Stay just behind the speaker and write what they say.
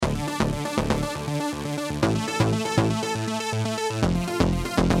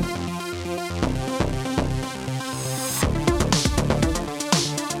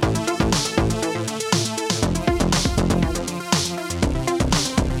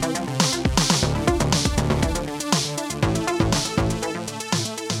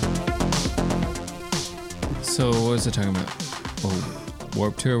also talking about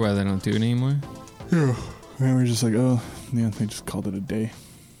Warped Tour, why they don't do it anymore. Yeah. And we were just like, oh, yeah, they just called it a day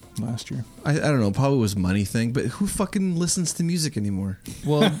last year. I don't know. Probably was a money thing, but who fucking listens to music anymore?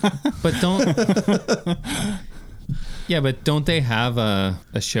 Well, but don't. Yeah, but don't they have a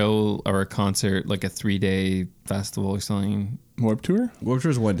show or a concert, like a 3-day festival or something? Warped Tour? Warped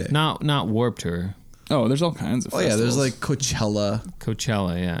Tour is one day. Not Warped Tour. Oh, there's all kinds of festivals. Yeah, there's like Coachella.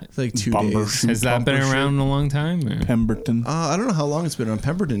 Coachella, yeah. It's like 2 Bumper days. shoot, Has that been bumper around a long time? Or? Pemberton. I don't know how long it's been on.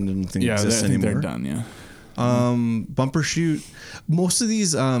 Pemberton didn't think Yeah, I exists think anymore. they're done, yeah. Bumper shoot. Most of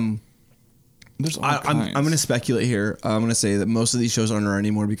these. There's all I'm kinds. going to speculate here. I'm going to say that most of these shows aren't around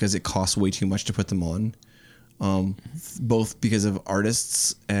anymore because it costs way too much to put them on. Both because of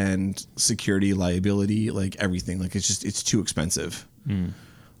artists and security liability, like everything. Like it's too expensive.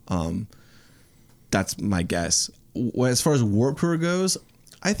 That's my guess. As far as Warped Tour goes,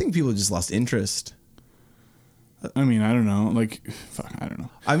 I think people just lost interest. I mean, I don't know. Like, fuck, I don't know.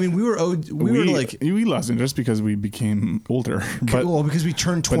 I mean, we were like we lost interest because we became older. But because we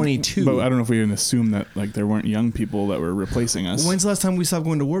turned 22. But I don't know if we can assume that like there weren't young people that were replacing us. When's the last time we stopped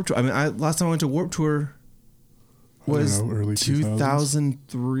going to Warped Tour? I mean, last time I went to Warped Tour was early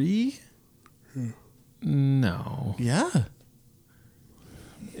 2003. No. Yeah.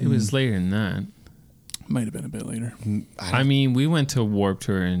 It was later than that. Might have been a bit later. I mean, we went to Warped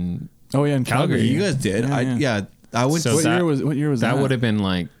Tour in Oh yeah, in Calgary. You guys did. I went. So What year was that? that would have been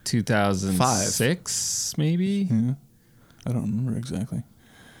like 2006, maybe. Yeah. I don't remember exactly.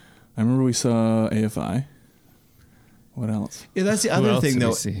 I remember we saw AFI. What else? Yeah, that's the Who other else thing did we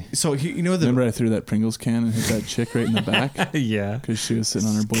though. see? So you know Remember I threw that Pringles can and hit that chick right in the back Yeah. because she was sitting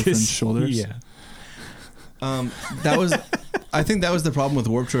on her boyfriend's shoulders. Yeah. that was. I think that was the problem with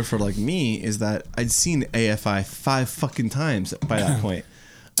Warped Tour for like me is that I'd seen AFI 5 fucking times by that point.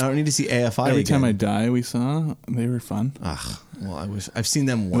 I don't need to see AFI Every again. time I die, we saw they were fun. Well, I've seen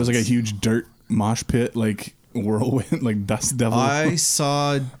them once. It was like a huge dirt mosh pit, like whirlwind, like dust devil. I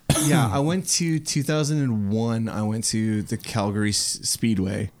saw. Yeah, I went to 2001. I went to the Calgary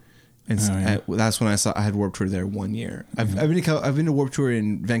Speedway, and that's when I had Warped Tour there 1 year. I've been to Warped Tour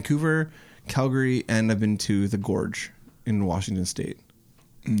in Vancouver, Calgary, and I've been to the Gorge in Washington State.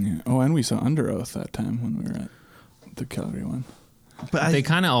 Yeah. Oh, and we saw Under Oath that time when we were at the Calgary one. But They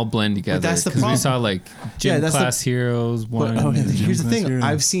kind of all blend together. that's the because we problem. saw like Gym Class Heroes one. Here's the Gym thing: Class Heroes.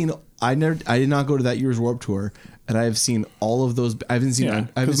 I've seen. I did not go to that year's Warped Tour, and I have seen all of those. I haven't seen. Yeah, I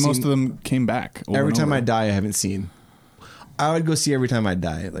haven't because most seen of them came back. over Every and Time over. I Die. I haven't seen. I would go see Every Time I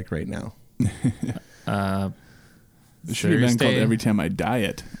Die, like right now. It should have been called Thursday. Every Time I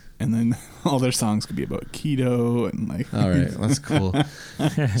Diet, and then all their songs could be about keto and like. All right, that's cool.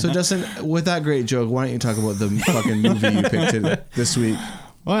 So, Justin, with that great joke, why don't you talk about the fucking movie you picked this week?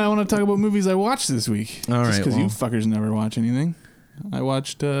 Well, I want to talk about movies I watched this week. All right, because well. you fuckers never watch anything. I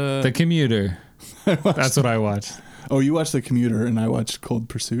watched. The Commuter. That's what I watched. Oh, you watched The Commuter, and I watched Cold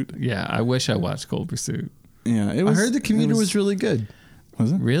Pursuit. Yeah, I wish I watched Cold Pursuit. Yeah, it I was. heard The Commuter was really good.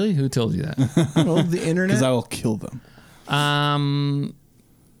 Was it? Really? Who told you that? Well, the internet. Because I will kill them.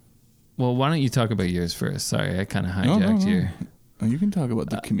 Well, why don't you talk about yours first? Sorry, I kind of hijacked no. your. Oh, you can talk about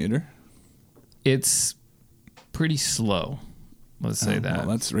The Commuter. It's pretty slow. Let's say that. Well,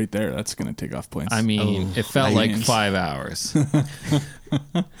 that's right there. That's going to take off points. I mean, it felt like 5 hours.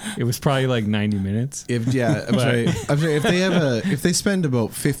 It was probably like 90 minutes. I'm sorry. If they spend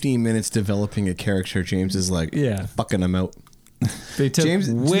about 15 minutes developing a character, James is like, Yeah. fucking I'm out. They took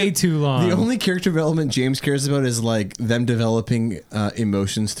way too long. The only character development James cares about is like them developing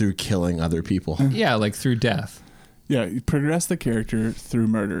emotions through killing other people. Yeah, like through death. yeah, you progress the character through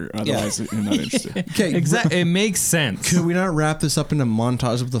murder. Otherwise, you're not interested. Okay, Exactly. It makes sense. Could we not wrap this up in a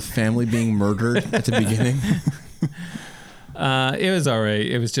montage of the family being murdered at the beginning? It was all right.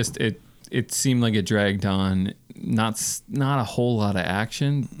 It was just it seemed like it dragged on. Not a whole lot of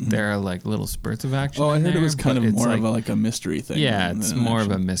action. There are like little spurts of action. Oh, I in heard it there, was kind but of it's more like, of a mystery thing. Yeah, than it's an more of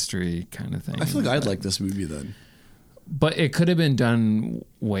action. a mystery kind of thing. I feel like I'd like this movie then. But it could have been done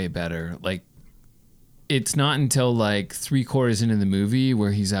way better. Like, it's not until like 3/4 into the movie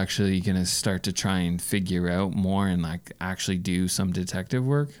where he's actually going to start to try and figure out more and like actually do some detective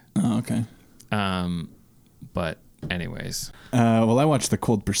work. Oh, okay. But anyways, Well, I watched the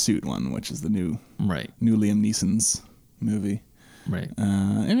Cold Pursuit one, which is the new right. Liam Neeson's movie. Right.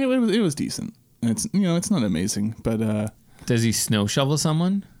 And it was decent. It's it's not amazing, but Does he snow shovel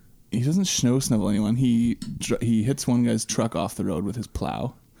someone? he doesn't snow snovel anyone. He hits one guy's truck off the road with his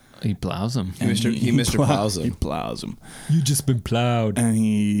plow. He plows him. He Mr. Plows him. He plows him. You just been plowed. And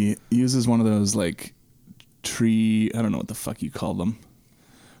he uses one of those like tree, I don't know what the fuck you call them.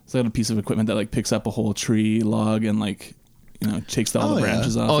 It's like a piece of equipment that like picks up a whole tree log and like, you know, takes all the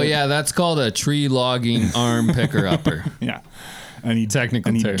branches off. Oh it. yeah, that's called a tree logging arm picker upper. Yeah, and he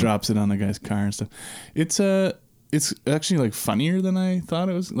drops it on the guy's car and stuff. It's actually like funnier than I thought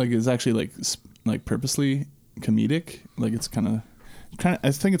it was. Like it's actually like purposely comedic. Like it's kind of.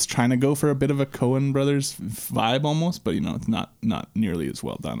 I think it's trying to go for a bit of a Coen Brothers vibe almost, but you know, it's not nearly as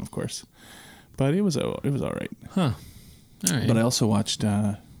well done, of course. But it was all right. Huh. All right. But I also watched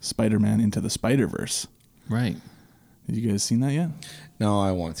Spider-Man Into the Spider-Verse. Right. Have you guys seen that yet? No,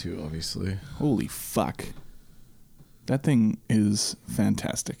 I want to, obviously. Holy fuck. That thing is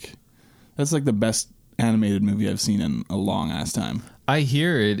fantastic. That's like the best animated movie I've seen in a long ass time. I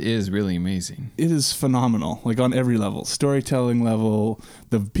hear it is really amazing. It is phenomenal, like on every level. Storytelling level,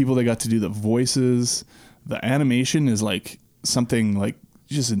 the people that got to do the voices, the animation is like something like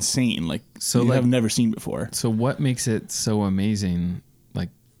just insane, like so you have never seen before. So what makes it so amazing? Like,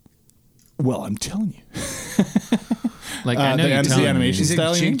 well, I'm telling you. Like I know the animation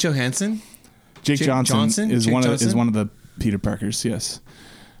style. Jake Johansson? Jake Johnson is one of the Peter Parkers, yes.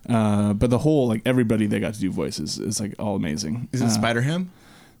 But the whole, like, everybody that got to do voices is like all amazing. Is it Spider-Ham?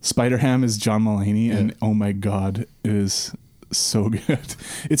 Spider-Ham is John Mulaney, and oh my god, it is so good.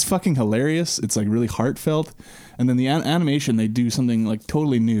 It's fucking hilarious. It's like really heartfelt, and then the animation, they do something like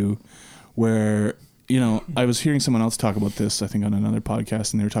totally new, where, you know, I was hearing someone else talk about this, I think on another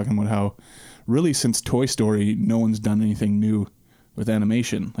podcast, and they were talking about how really since Toy Story, no one's done anything new with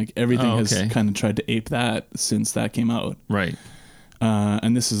animation. Like everything has kind of tried to ape that since that came out. Right.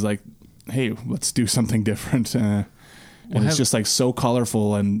 And this is like, hey, let's do something different. And it's just like so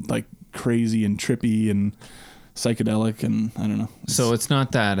colorful and like crazy and trippy and psychedelic, and I don't know. So it's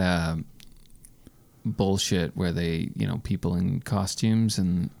not that bullshit where they, you know, people in costumes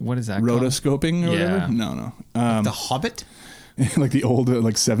and what is that rotoscoping called? or whatever? No. Like The Hobbit? Like the old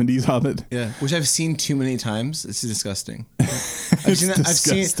like 70s Hobbit? Yeah, which I've seen too many times. It's disgusting. I've seen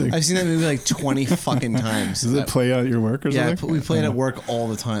that movie like 20 fucking times. Does it play at your work or something? Yeah, we play it at work all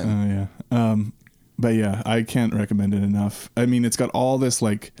the time. Oh, yeah. But yeah, I can't recommend it enough. I mean, it's got all this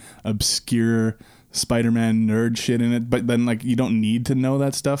like obscure Spider-Man nerd shit in it, but then like you don't need to know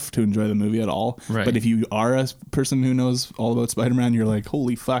that stuff to enjoy the movie at all. Right. But if you are a person who knows all about Spider-Man, you're like,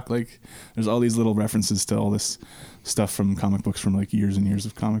 holy fuck, like there's all these little references to all this stuff from comic books from like years and years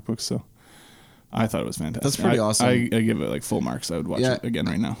of comic books. So I thought it was fantastic. That's pretty awesome. I give it like full marks. I would watch it again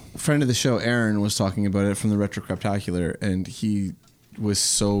right now. Friend of the show, Aaron, was talking about it from the Retro Craptacular, and he was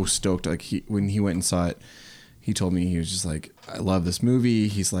so stoked. Like when he went and saw it, he told me he was just like, I love this movie.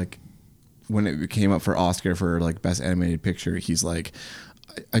 He's like, when it came up for Oscar for like best animated picture, he's like,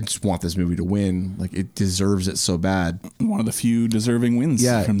 I just want this movie to win. Like it deserves it so bad. One of the few deserving wins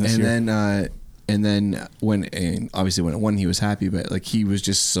from this year. And then obviously when it won, he was happy, but like he was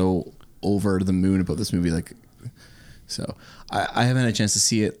just so over the moon about this movie. Like, so I haven't had a chance to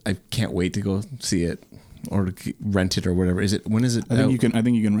see it. I can't wait to go see it or to rent it or whatever. When is it? I think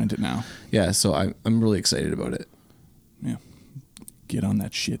you can rent it now. Yeah. So I'm really excited about it. Yeah. Get on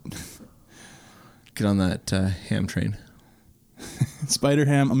that shit. Get on that ham train.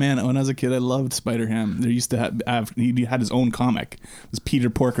 Spider-Ham, man, when I was a kid, I loved Spider-Ham. There used to have he had his own comic. It was Peter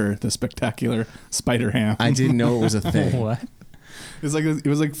Porker, the Spectacular Spider-Ham. I didn't know it was a thing. What? It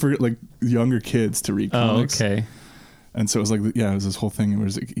was like for like younger kids to read comics. Oh, okay. And so it was like, it was this whole thing. It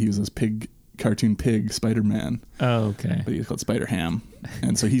was like, he was this cartoon pig Spider-Man. Oh, okay. But he's called Spider-Ham,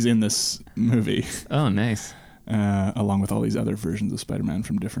 and so he's in this movie. Oh, nice. Along with all these other versions of Spider-Man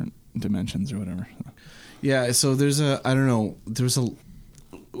from different dimensions or whatever. Yeah, so whenever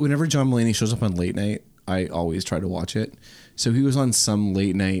John Mulaney shows up on late night, I always try to watch it. So he was on some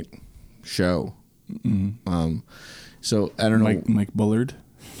late night show. Mm-hmm. So I don't know. Mike Bullard.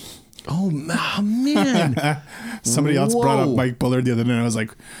 Oh man. Somebody else brought up Mike Bullard the other day, and I was like,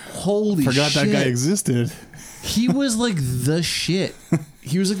 holy shit. Forgot that guy existed. He was like the shit.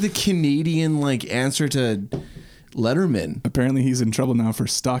 He was like the Canadian like answer to Letterman. Apparently he's in trouble now for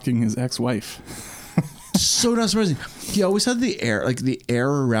stalking his ex-wife. So not surprising. He always had the air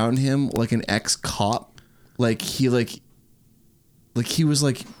around him like an ex-cop. Like he was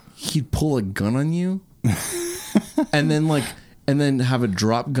like he'd pull a gun on you and then have a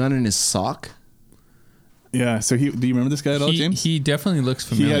drop gun in his sock. Yeah, so do you remember this guy at all, James? He definitely looks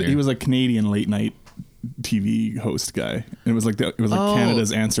familiar. He was like Canadian late night TV host guy. It was like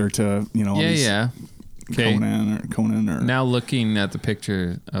Canada's answer to, you know, all these Conan or now looking at the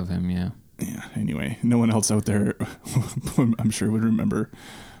picture of him, yeah. Yeah, anyway, no one else out there I'm sure would remember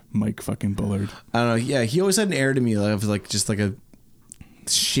Mike fucking Bullard. I don't know. Yeah, he always had an air to me of like just like a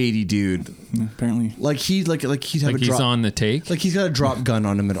shady dude. Apparently, Like he'd have Like a he's drop. on the take. Like he's got a drop gun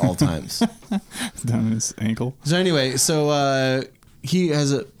on him at all times. down his ankle. So anyway,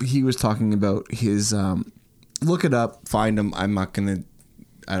 he was talking about his look it up, find him. I'm not gonna.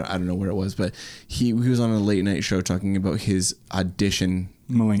 I don't know where it was, but he was on a late night show talking about his audition.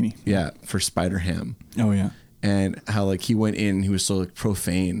 Mulaney. Yeah, for Spider-Ham. Oh yeah. And how like he went in, he was so like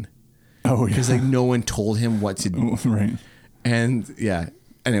profane. Oh yeah. Because like no one told him what to do. Right. And yeah,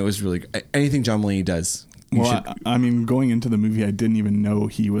 and it was really anything John Mulaney does. Well, I mean, going into the movie, I didn't even know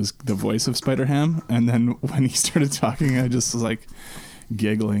he was the voice of Spider-Ham, and then when he started talking, I just was like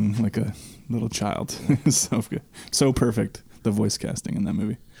giggling like a little child. It was so good, so perfect. The voice casting in that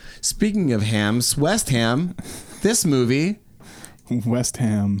movie. Speaking of hams, West Ham, this movie. West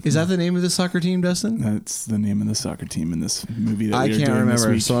Ham. Is that the name of the soccer team, Dustin? That's the name of the soccer team in this movie that I we are can't doing this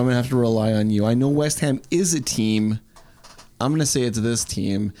remember, week. so I'm going to have to rely on you. I know West Ham is a team. I'm going to say it's this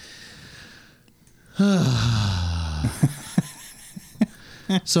team.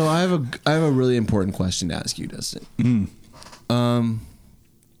 So I have a really important question to ask you, Dustin. I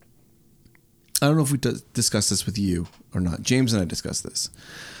don't know if we discussed this with you or not. James and I discussed this.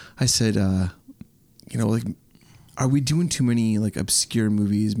 I said, like, are we doing too many like obscure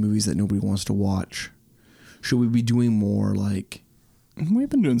movies that nobody wants to watch? Should we be doing more like? We've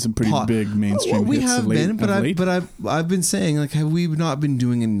been doing some pretty big mainstream Well, we hits have of late, been, of late. but I've been saying like, have we not been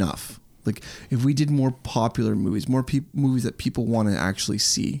doing enough? Like, if we did more popular movies, more movies that people want to actually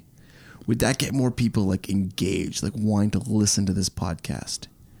see, would that get more people like engaged, like wanting to listen to this podcast?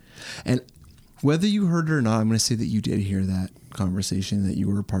 And whether you heard it or not, I'm going to say that you did hear that conversation, that you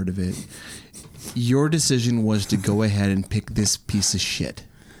were a part of it. Your decision was to go ahead and pick this piece of shit.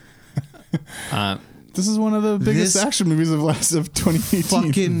 This is one of the biggest action movies of 2018.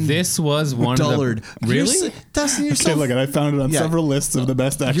 Fucking This was one dullard. of the... Really? Dustin, you're Okay, so... look, I found it on several lists of the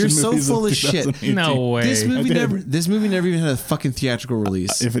best action You're movies so full of of shit. 2018. No way. This movie I did. this movie never even had a fucking theatrical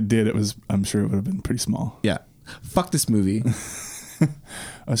release. If it did, I'm sure it would have been pretty small. Yeah. Fuck this movie.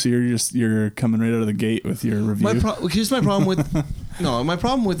 Oh, so you're coming right out of the gate with your review. Here's my problem with my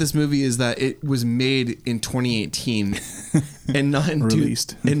problem with this movie is that it was made in 2018 and not in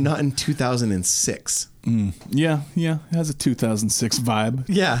Released. and not in 2006. Yeah, it has a 2006 vibe.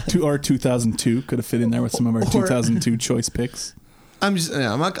 Yeah. Or 2002 could have fit in there with some of our 2002 choice picks. I'm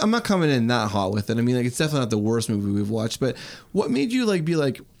not coming in that hot with it. I mean, like, it's definitely not the worst movie we've watched, but what made you like be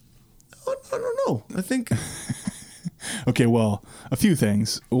like, oh, I don't know. I think Okay, well, a few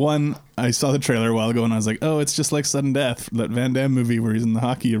things. One, I saw the trailer a while ago and I was like, oh, it's just like Sudden Death, that Van Damme movie where he's in the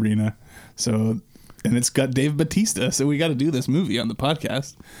hockey arena. So, and it's got Dave Bautista, so we got to do this movie on the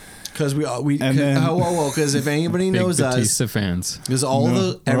podcast. because because if anybody knows Big us, Batista fans. because We're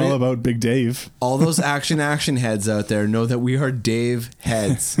all about Big Dave. all those action heads out there know that we are Dave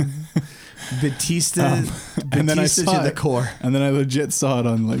heads. Batista, And then I Batista saw to the it, core. and then I legit saw it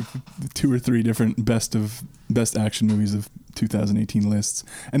on like 2 or 3 different best action movies of 2018 lists,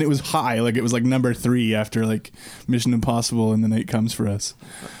 and it was high, like it was like number 3 after like Mission Impossible and The Night Comes for Us.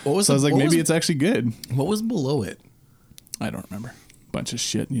 What was So I was like, maybe it's actually good. what was below it? I don't remember. Bunch of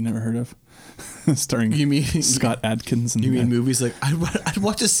shit you never heard of, starring You mean Scott Adkins. And You mean movies like I'd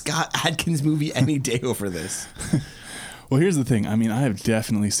watch a Scott Adkins movie any day over this. Well, here's the thing. I mean, I have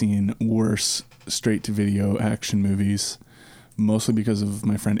definitely seen worse straight-to-video action movies, mostly because of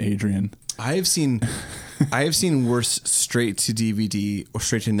my friend Adrian. I have seen worse straight to DVD or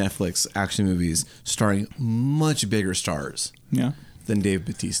straight to Netflix action movies starring much bigger stars Yeah. than Dave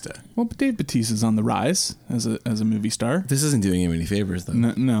Bautista. Well, but Dave Bautista's on the rise as a movie star. This isn't doing him any favors, though.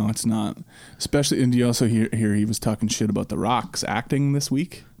 No, it's not. Especially, and you also hear he was talking shit about The Rock's acting this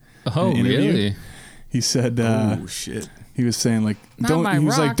week. Oh, in an interview. really? He said, Oh shit! he was saying like, Not he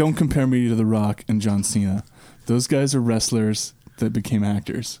was my like, Rock. don't compare me to The Rock and John Cena. Those guys are wrestlers that became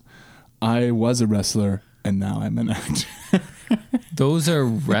actors. I was a wrestler and now I'm an actor. Those are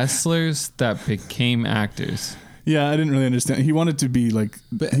wrestlers that became actors. Yeah, I didn't really understand. He wanted to be like,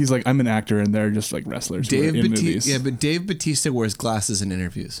 he's like, I'm an actor and they're just like wrestlers who are in movies. Yeah, but Dave Bautista wears glasses in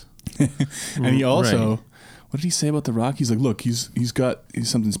interviews. And he also, Right. what did he say about The Rock? He's like, look, he's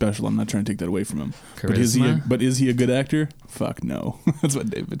something special. I'm not trying to take that away from him. Charisma? But is he a good actor? Fuck no. That's what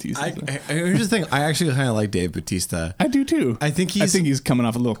Dave Bautista said. Here's the thing. I actually kind of like Dave Bautista. I do too. I think he's coming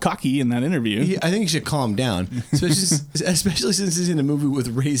off a little cocky in that interview. I think he should calm down, especially since he's in a movie with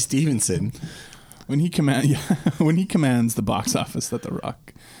Ray Stevenson. When he commands the box office that The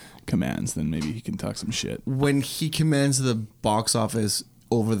Rock commands, then maybe he can talk some shit. When he commands the box office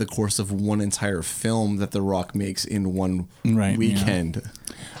over the course of one entire film that The Rock makes in one weekend.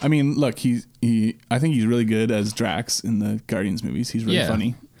 Yeah. I mean, look, I think he's really good as Drax in the Guardians movies. He's really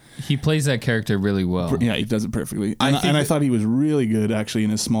funny. He plays that character really well. Yeah, he does it perfectly. And I thought he was really good actually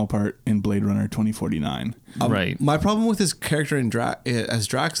in a small part in Blade Runner 2049. Right. My problem with his character as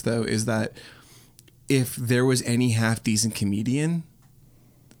Drax, though, is that if there was any half decent comedian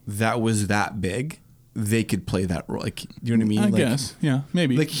that was that big, they could play that role. Like, you know what I mean? I guess. Yeah,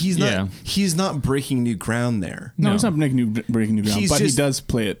 maybe. Like he's not breaking new ground there. No, he's not breaking new ground, but he does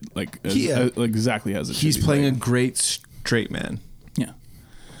play it like exactly as it should. He's playing a great straight man. Yeah.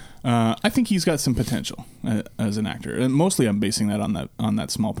 I think he's got some potential as an actor. And mostly I'm basing that on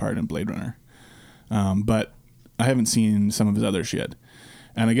that small part in Blade Runner. But I haven't seen some of his others yet.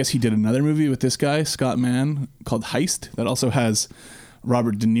 And I guess he did another movie with this guy, Scott Mann, called Heist, that also has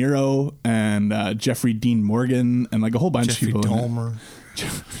Robert De Niro and Jeffrey Dean Morgan and like a whole bunch of people.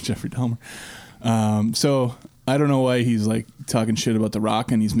 Jeffrey Dahmer. So I don't know why he's like talking shit about The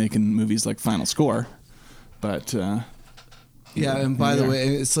Rock and he's making movies like Final Score. But yeah, and by the way,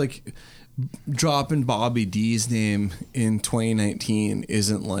 it's like dropping Bobby D's name in 2019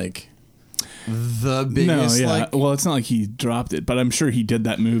 isn't like the biggest. No, yeah. Like, well, it's not like he dropped it, but I'm sure he did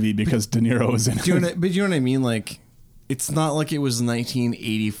that movie because De Niro was in it. But you know what I mean? Like, it's not like it was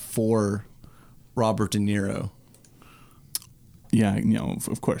 1984 Robert De Niro. Yeah,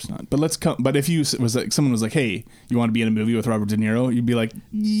 of course not. But But if someone was like, "Hey, you want to be in a movie with Robert De Niro?" You'd be like,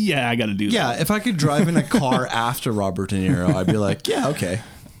 "Yeah, I got to do that." Yeah, if I could drive in a car after Robert De Niro, I'd be like, "Yeah, okay."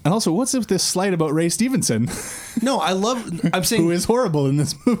 And also, what's with this slight about Ray Stevenson? No, I'm saying who is horrible in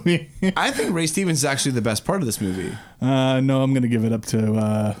this movie. I think Ray Stevens is actually the best part of this movie. No, I'm going to give it up to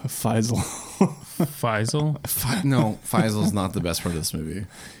Faisal. Faisal? No, Faisal's not the best part of this movie.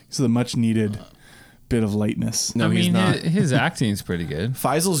 He's the much needed bit of lightness. No, he's not. His acting's pretty good.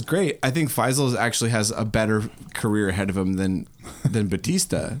 Faisal's great. I think Faisal actually has a better career ahead of him than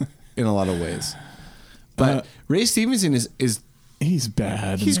Batista in a lot of ways. But Ray Stevenson is he's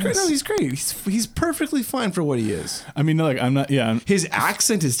bad. He's great. No, he's great. He's perfectly fine for what he is. I mean, like, I'm not. Yeah, his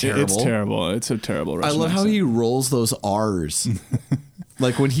accent is terrible. It's terrible. It's a terrible Russian I love accent. how he rolls those R's.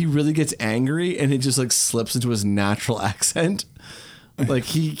 Like when he really gets angry and it just like slips into his natural accent. Like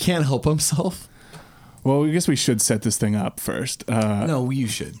he can't help himself. Well, I guess we should set this thing up first. No, you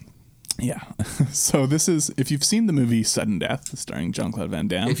should. Yeah. So this is, if you've seen the movie Sudden Death, starring Jean-Claude Van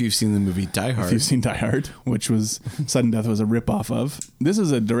Damme. If you've seen the movie Die Hard. If you've seen Die Hard, which was, Sudden Death was a ripoff of. This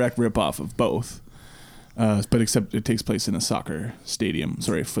is a direct ripoff of both. But except it takes place in a soccer stadium.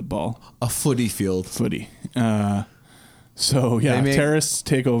 Sorry, football. A footy field. Footy. So yeah, terrorists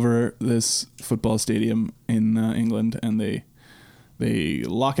take over this football stadium in England and they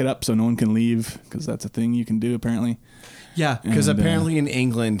lock it up so no one can leave because that's a thing you can do apparently. Yeah, because apparently in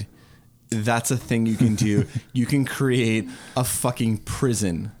England, that's a thing you can do. You can create a fucking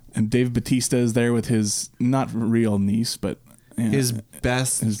prison. And Dave Bautista is there with his not real niece, but his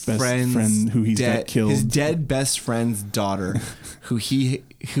best friend who he's got killed. His dead best friend's daughter, who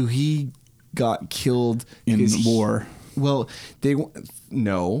he got killed in war. Well,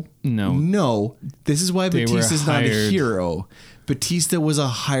 no. This is why Batista's not a hero. Batista was a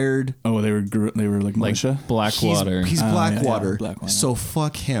hired. Oh, they were like militia. Blackwater. He's Blackwater. Yeah, Blackwater. So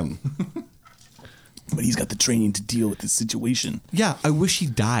fuck him. But he's got the training to deal with this situation. Yeah, I wish he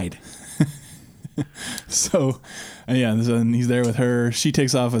died. So he's there with her. She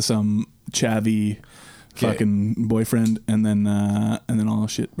takes off with some chavvy fucking boyfriend, and then all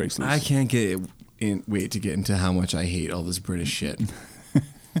shit breaks loose. I can't wait to get into how much I hate all this British shit.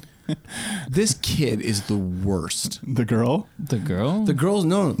 This kid is the worst. The girl? The girl? The girl's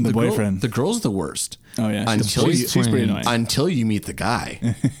no. The boyfriend. The girl's the worst. Oh yeah, she's pretty annoying. Until you meet the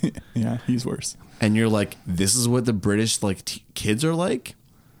guy. Yeah, he's worse. And you're like, this is what the British kids are like.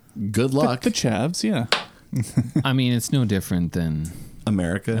 Good luck. The chavs, yeah. I mean, it's no different than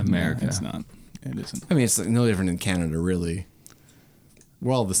America. No, it's not. It isn't. I mean, it's no different in Canada, really.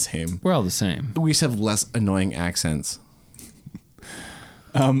 We're all the same. We're all the same. We just have less annoying accents.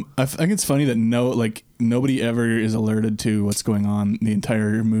 I think it's funny that nobody ever is alerted to what's going on the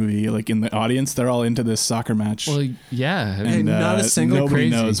entire movie. Like in the audience, they're all into this soccer match. Well, yeah, and not a single nobody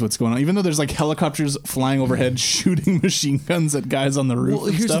knows what's going on. Even though there's like helicopters flying overhead, shooting machine guns at guys on the roof.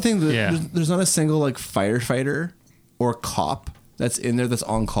 Well, here's the thing: Yeah. there's not a single like firefighter or cop that's in there that's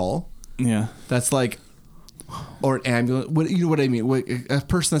on call. Yeah, that's like. Or an ambulance, you know what I mean? A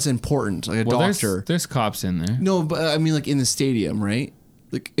person that's important, like a doctor. There's cops in there. No, but I mean, like in the stadium, right?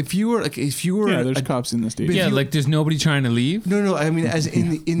 Like if you were, yeah, there's cops in the stadium. Yeah, like there's nobody trying to leave. No, I mean, as in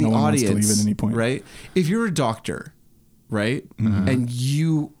the no one audience, wants to leave at any point, right? If you're a doctor, right? And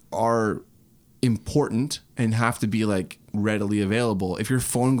you are important and have to be like readily available. If your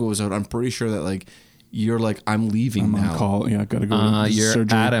phone goes out, I'm pretty sure that like you're like, I'm leaving I'm now. on call. Yeah, gotta go to You're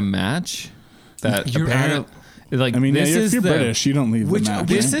surgery. at a match that You're apparently, like, I mean, yeah, this if is you're the, British, you don't leave Which- the match.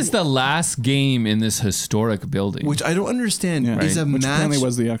 This right? is the last game in this historic building. Which I don't understand. yeah, Is a which match apparently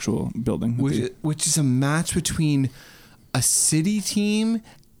was the actual building. which is a match between a city team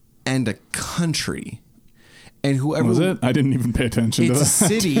and a country. And whoever Was it? I didn't even pay attention to it's that.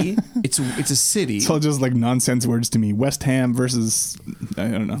 a city. It's a city It's all just like nonsense words to me. West Ham versus I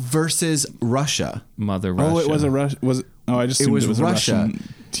don't know. versus Russia. Mother Russia. Oh, it was a Rush. I just assumed was it was Russia. a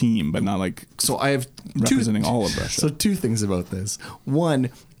Russian team, but not like So I have representing all of Russia. So two things about this. One,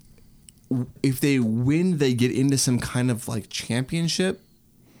 if they win, they get into some kind of like championship,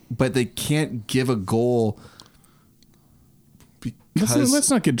 but they can't give a goal because Let's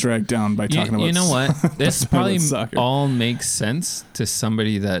not get dragged down by talking about. You know what? This probably soccer. all makes sense to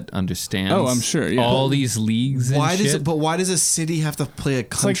somebody that understands. Oh, I'm sure, yeah. all these leagues. why and does shit. it? But why does a city have to play a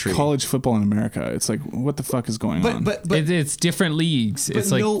It's like country? college football in America. It's like what the fuck is going on? but It's different leagues.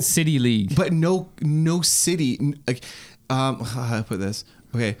 It's like no- city league. But no city like how do I put this?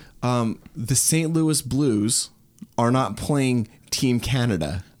 Okay, the St. Louis Blues are not playing Team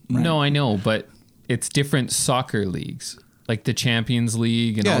Canada. No, I know, but it's different soccer leagues, like the Champions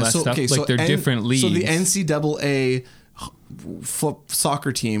League and all that stuff. Like they're different leagues. So the NCAA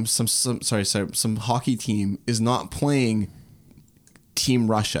soccer team, some hockey team is not playing Team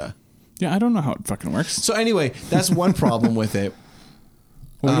Russia. yeah, I don't know how it fucking works. So anyway, that's one problem with it.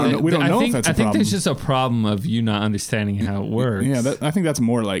 We don't know if that's a I think problem. there's just a problem of you not understanding how it works. Yeah, I think that's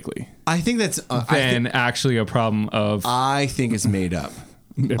more likely. I think that's than actually a problem of I think it's made up.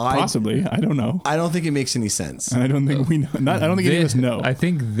 Possibly, I don't know. I don't think it makes any sense. And I don't think we know. I don't think any of us know. I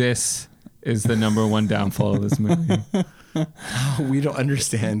think this is the number one downfall of this movie. We don't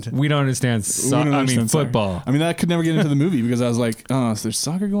understand. We don't understand. We don't understand soccer. Football. I mean, that could never get into the movie because I was like, oh, is there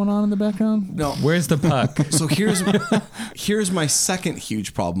soccer going on in the background? No. Where's the puck? So here's my second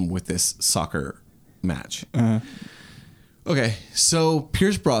huge problem with this soccer match. Okay, so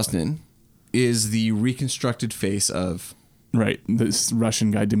Pierce Brosnan is the reconstructed face of Right, this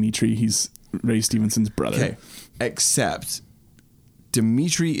Russian guy Dmitri. He's Ray Stevenson's brother. okay, except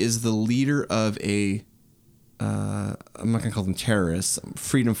Dmitri is the leader of a I'm not gonna call them terrorists,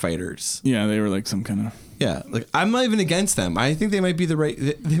 freedom fighters. Yeah, they were like some kind of. Yeah, like I'm not even against them. I think they might be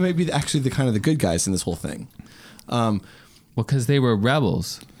they might be actually the kind of the good guys in this whole thing. Well, because they were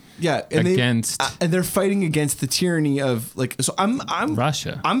rebels Yeah, and against and they're fighting against the tyranny of like. So I'm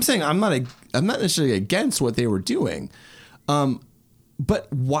Russia. I'm saying I'm not necessarily against what they were doing,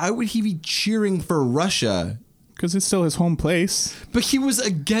 but why would he be cheering for Russia? Because it's still his home place. But he was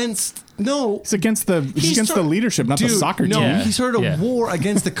against He's against the the leadership, not the soccer no, team. Yeah. he started a Yeah. war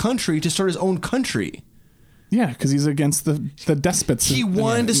against the country to start his own country. Yeah, because he's against the despots. He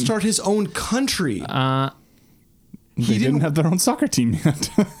wanted to start his own country. They he didn't didn't- have their own soccer team yet.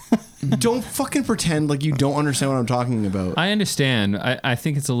 Don't fucking pretend like you don't understand what I'm talking about. I understand. I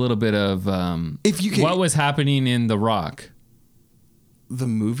think it's a little bit of If you can- what was happening in The Rock. The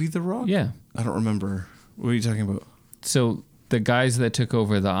movie The Rock? Yeah. I don't remember. What are you talking about? So the guys that took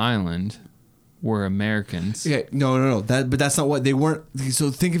over the island were Americans. Okay, no. But that's not what they weren't. So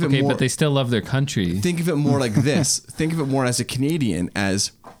think of it Okay, more. but they still love their country. Think of it more like this. Think of it more as a Canadian,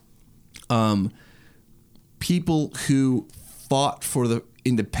 as people who fought for the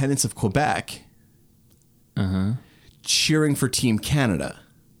independence of Quebec, cheering for Team Canada.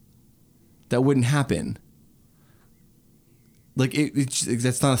 That wouldn't happen. Like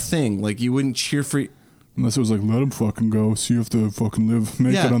that's not a thing. Like you wouldn't cheer for. Unless it was like, let them fucking go, see if they fucking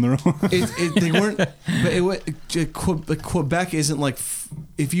make it on their own. They weren't. But Quebec isn't like.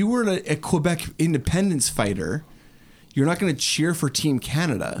 If you were a Quebec independence fighter, you're not going to cheer for Team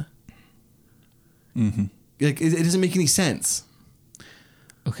Canada. Mm-hmm. Like it doesn't make any sense.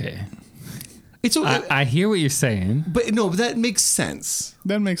 Okay. It's okay, I hear what you're saying. but no, but that makes sense.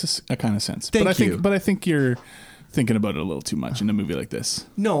 That makes a kind of sense. Thank but you. I think you're thinking about it a little too much in a movie like this.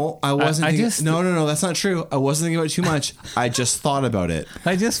 No, I wasn't. I thinking, just- no, that's not true. I wasn't thinking about it too much. I just thought about it.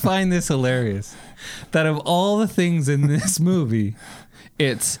 I just find this hilarious. That of all the things in this movie,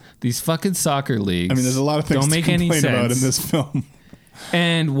 it's these fucking soccer leagues. I mean, there's a lot of things don't to make any complain sense about in this film.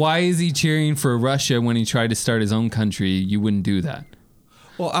 And why is he cheering for Russia when he tried to start his own country? You wouldn't do that.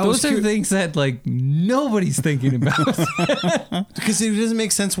 Well, I Those was are things that like nobody's thinking about. because it doesn't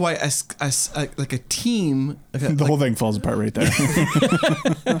make sense why like a team. The whole thing falls apart right there.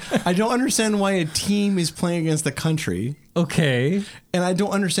 I don't understand why a team is playing against the country. Okay. And I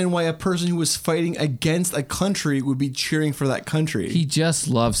don't understand why a person who was fighting against a country would be cheering for that country. He just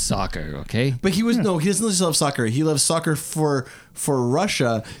loves soccer, okay? But he doesn't just love soccer. He loves soccer for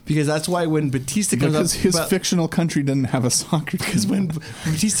Russia, because that's why when Batista comes Because up, his fictional country didn't have a soccer team. because when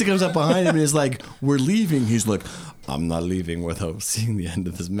Batista comes up behind him and is like, "We're leaving," he's like, "I'm not leaving without seeing the end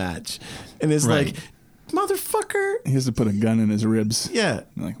of this match," and it's Right. like, motherfucker. He has to put a gun in his ribs. Yeah.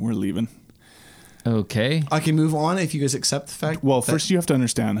 Like, we're leaving. Okay. I can move on if you guys accept the fact. Well, that- first you have to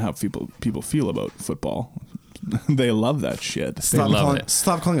understand how people feel about football. They love that shit. love it.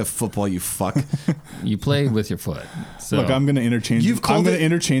 Stop calling it football, you fuck. You play with your foot. So Look, I'm going to You've called it-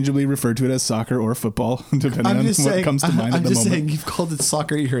 interchangeably refer to it as soccer or football, depending on what comes to mind I'm at the just moment. saying, you've called it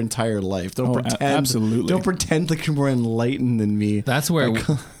soccer your entire life. Don't pretend. absolutely. Don't pretend like you're more enlightened than me. that's where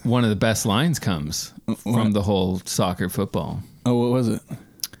one of the best lines comes from the whole soccer football. Oh, what was it?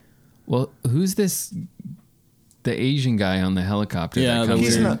 Well, who's this? The Asian guy on the helicopter. Yeah, that the comes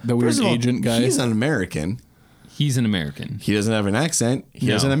weird- in? the weird first of all, agent guy. He's an American. He's an American. He doesn't have an accent. He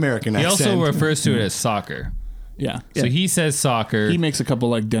No. has an American He accent. also refers to it as soccer. Yeah. So he says soccer, He makes a couple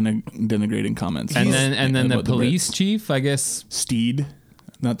like denigrating comments. and then the about police Brits. chief, I guess. Steed,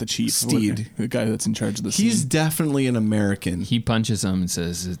 not the chief. Steed. The guy that's in charge of the He's scene. definitely an American. He punches him and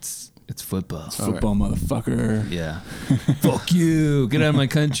says, "It's football." Football motherfucker. Yeah. Fuck you. Get out of my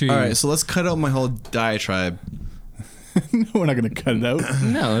country. All right, so let's cut out my whole diatribe. No, we're not going to cut it out.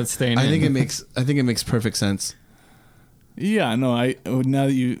 No, let's stay in. I think it makes perfect sense. Yeah, no, now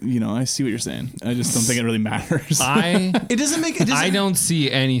that you know, I see what you're saying. I just don't think it really matters. It doesn't make it. I don't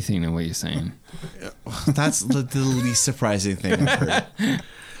see anything in what you're saying. That's the least surprising thing I've heard.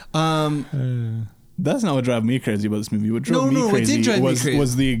 That's not what drove me crazy about this movie. What drove me it crazy did drive me was crazy.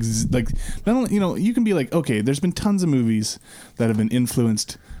 was the not only, you know, you can be like, okay, there's been tons of movies that have been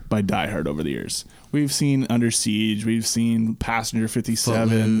influenced by Die Hard over the years. We've seen Under Siege, we've seen Passenger 57,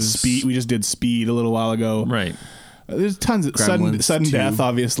 Footloose. Speed. We just did Speed a little while ago. Right. There's tons of Gremlins sudden 2. death,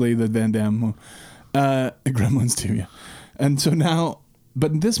 obviously, the Van Damme. Gremlins 2, yeah. And so now,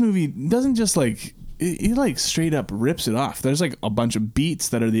 but this movie doesn't just like, it like straight up rips it off. There's like a bunch of beats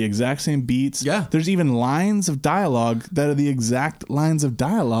that are the exact same beats. Yeah. There's even lines of dialogue that are the exact lines of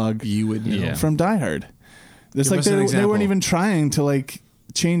dialogue You would know. Yeah. from Die Hard. It's Give like us an they example. weren't even trying to like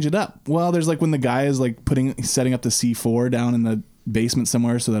change it up. Well, there's like when the guy is like setting up the C4 down in the basement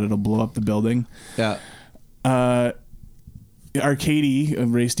somewhere so that it'll blow up the building. Yeah. Arcady,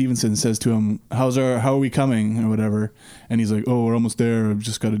 Ray Stevenson, says to him, how are we coming or whatever, and he's like, oh, we're almost there, I've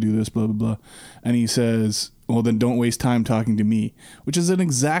just got to do this, blah blah blah, and he says, well, then don't waste time talking to me, which is an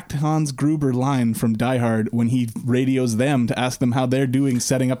exact Hans Gruber line from Die Hard when he radios them to ask them how they're doing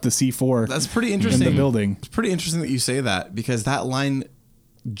setting up the C4 That's pretty in interesting. the building. It's pretty interesting that you say that, because that line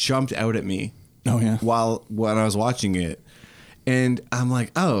jumped out at me Oh yeah. when I was watching it, and I'm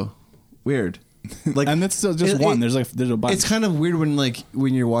like, oh, weird. Like, And that's still just one. There's a bunch. It's kind of weird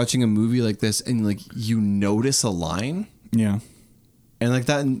when you're watching a movie like this and like you notice a line, Yeah. and like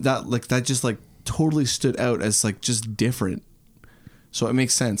that just like totally stood out as like just different. So it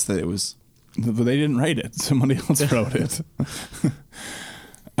makes sense that it was. But they didn't write it. Somebody else wrote it.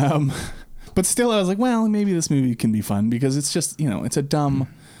 But still, I was like, well, maybe this movie can be fun because it's just, you know, it's a dumb,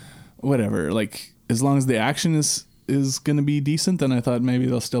 whatever. Like, as long as the action is going to be decent, then I thought maybe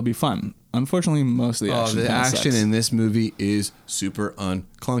they'll still be fun. Unfortunately, most of the action. The kinda action sucks. in this movie is super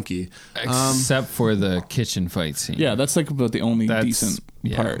unclunky. Except for the kitchen fight scene. Yeah, that's like about the only That's- decent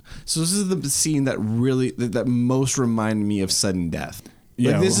yeah. part. So this is the scene that really that most reminded me of Sudden Death. Like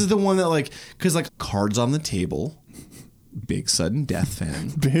Yeah, this well- is the one that like because like cards on the table. Big Sudden Death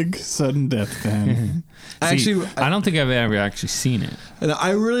fan. Big sudden death fan. See, I don't think I've ever actually seen it. And I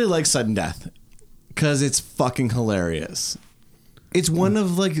really like Sudden Death because it's fucking hilarious. It's one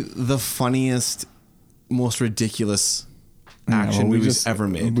of like the funniest, most ridiculous action movies ever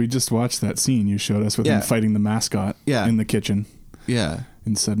made. We just watched that scene you showed us with Yeah. him fighting the mascot Yeah. in the kitchen Yeah.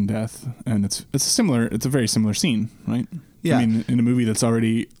 in sudden death, and it's a very similar scene, right? Yeah. I mean, in a movie that's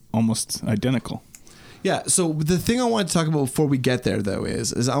already almost identical. Yeah, so the thing I want to talk about before we get there, though,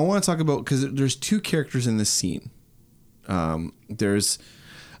 is I want to talk about, because there's two characters in this scene. There's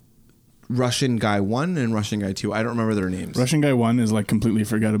Russian Guy 1 and Russian Guy 2. I don't remember their names. Russian Guy 1 is like completely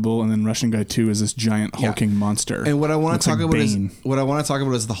forgettable, and then Russian Guy 2 is this giant hulking monster. And what I want Looks to talk like about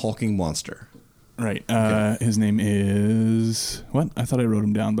Bane. is the hulking monster. Right. His name is what? I thought I wrote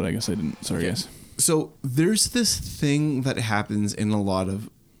him down, but I guess I didn't. Sorry, guys. So there's this thing that happens in a lot of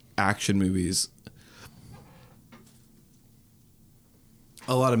action movies.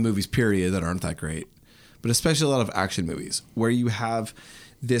 A lot of movies, period, that aren't that great. But especially a lot of action movies where you have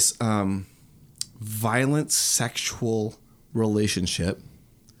this violent sexual relationship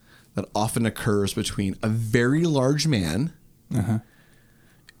that often occurs between a very large man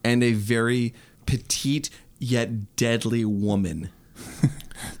and a very petite yet deadly woman.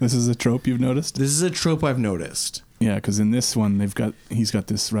 This is a trope you've noticed? This is a trope I've noticed. Yeah, because in this one, he's got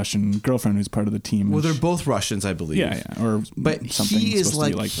this Russian girlfriend who's part of the team. Well, they're both Russians, I believe. Yeah, or but something he is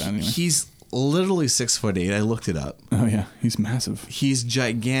supposed to like, be that anyway. he's literally 6'8". I looked it up. Oh yeah, he's massive. He's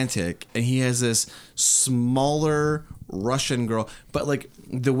gigantic, and he has this smaller Russian girl. But like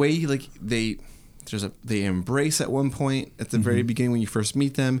the way they embrace at one point at the very beginning when you first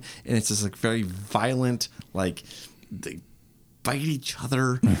meet them, and it's this like very violent, like they bite each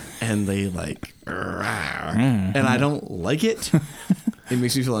other and they like, and I don't like it. It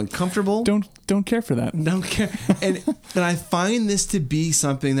makes me feel uncomfortable. Don't care for that. Don't care. And I find this to be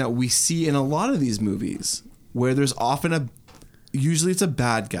something that we see in a lot of these movies where there's often usually it's a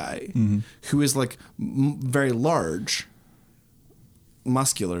bad guy who is like very large,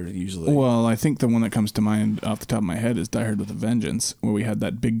 muscular usually. Well, I think the one that comes to mind off the top of my head is Die Hard with a Vengeance, where we had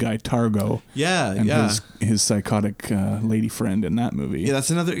that big guy Targo. Yeah, his psychotic lady friend in that movie. Yeah,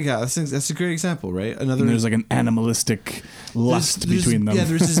 that's another. Yeah, that's a great example, right? And there's like an animalistic lust between them. Yeah,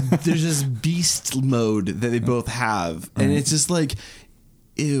 there's this beast mode that they both have, and it's just like,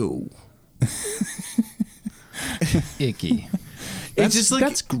 ew, icky. It's just like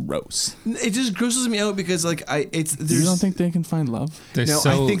that's gross. It just grosses me out because like you don't think they can find love? They're no,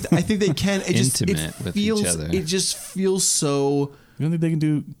 so I think they can. It just intimate with each other. It just feels so. You don't think they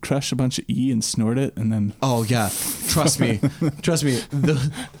can crush a bunch of E and snort it and then? Oh yeah, trust me.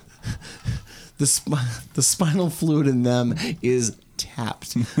 The spinal fluid in them is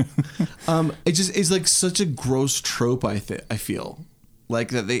tapped. It's like such a gross trope. I feel like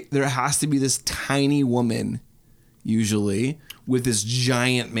that there has to be this tiny woman, usually, with this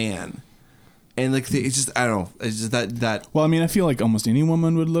giant man. And like it's just I don't know. It's just that. Well, I mean, I feel like almost any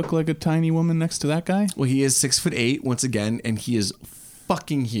woman would look like a tiny woman next to that guy. Well, he is 6'8" once again, and he is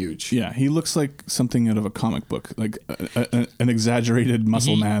fucking huge. Yeah, he looks like something out of a comic book, like an exaggerated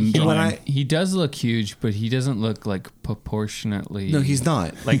muscle man. He does look huge, but he doesn't look like proportionately. No, he's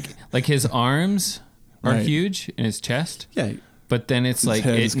not. Like his arms are huge in his chest. Yeah. But then it's like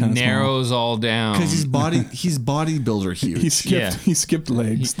it kinda narrows all down because he's bodybuilder huge. He skipped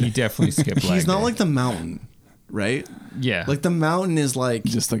legs. He definitely skipped legs. He's not like the Mountain, right? Yeah. Like the Mountain is like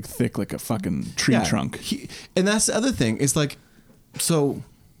just like thick like a fucking tree trunk. And that's the other thing. It's like, so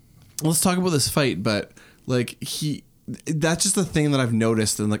let's talk about this fight, but like that's just the thing that I've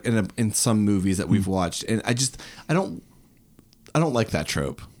noticed in like in some movies that we've watched, and I don't like that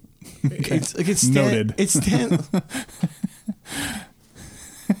trope. Okay. It's noted.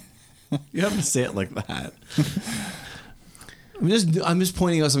 You have to say it like that. I'm just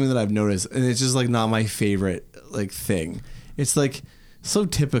pointing out something that I've noticed, and it's just like not my favorite like thing. It's like so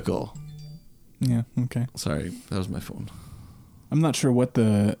typical. Yeah. Okay. Sorry, that was my phone. I'm not sure what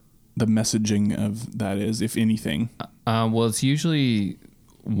the messaging of that is, if anything. Well, it's usually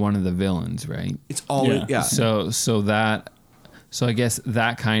one of the villains, right? It's always yeah. So I guess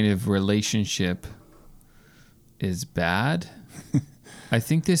that kind of relationship is bad. I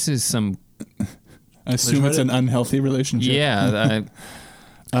think this is some. I assume it's an unhealthy relationship. Yeah.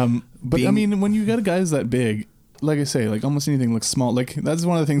 But I mean, when you got guys that big, like I say, like almost anything looks small. Like that's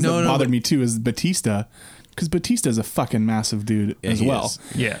one of the things that bothered me too is Batista. Because Batista's a fucking massive dude as well. Is.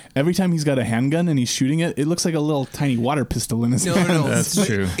 Yeah. Every time he's got a handgun and he's shooting it, it looks like a little tiny water pistol in his hand. No, that's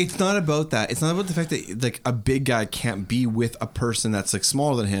true. It's not about that. It's not about the fact that like a big guy can't be with a person that's like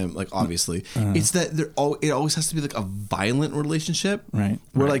smaller than him. Like obviously, it's that it always has to be like a violent relationship, right?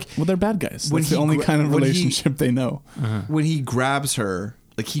 Where like, well, they're bad guys. That's the only kind of relationship they know. When he grabs her,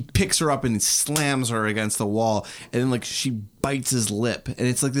 like he picks her up and slams her against the wall, and then like she bites his lip, and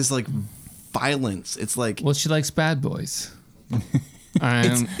it's like this like violence. It's like, well, she likes bad boys. But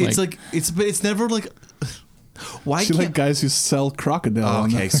it's never like. Why she like guys who sell crocodile?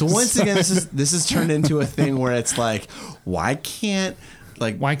 Okay, so once again, this is turned into a thing where it's like, why can't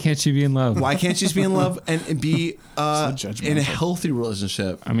she be in love? Why can't she just be in love and be in a healthy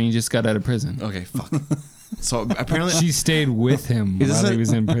relationship? I mean, he just got out of prison. Okay, fuck. So apparently she stayed with him while he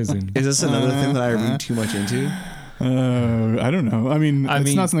was in prison. Is this another thing that I read too much into? I don't know. I mean,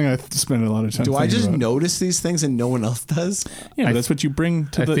 it's not something I spend a lot of time. Do I just notice these things and no one else does? Yeah, that's what you bring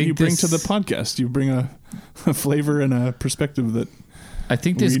to the podcast. You bring a flavor and a perspective that. I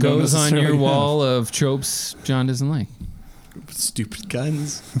think this goes on your wall of tropes John doesn't like. Stupid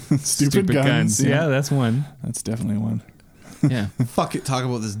guns. Stupid guns. Yeah, that's one. That's definitely one. Yeah. Fuck it. Talk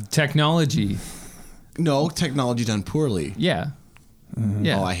about this technology. No, technology done poorly. Yeah.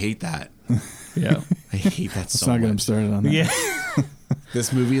 Yeah. Oh, I hate that. Yeah. I hate that Let's so not get him much. started on that. Yeah.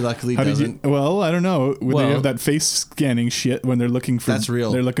 This movie luckily How did doesn't. you? Well, I don't know. When Well- they have that face scanning shit when they're looking for. That's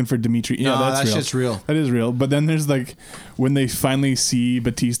real. They're looking for Dimitri. Yeah, No, that's that real. shit's real. That is real. But then there's like when they finally see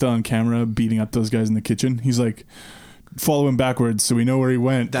Batista on camera beating up those guys in the kitchen. He's like, follow him backwards so we know where he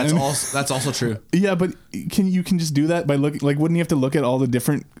went. That's And- also true. Yeah, but you can just do that by looking. Like, wouldn't you have to look at all the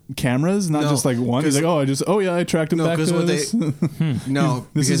different cameras, not No, just like one? He's 'cause- like, I tracked him No, back to 'cause what this. No,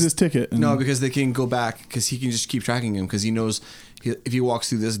 This is because- his ticket. No, because they can go back because he can just keep tracking him because he knows if he walks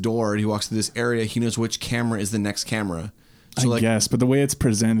through this door and he walks through this area, he knows which camera is the next camera. So I guess, but the way it's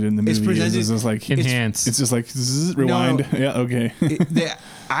presented in the It's movie presented- is just like Enhance. it's just like zzz, rewind. No. Yeah, okay.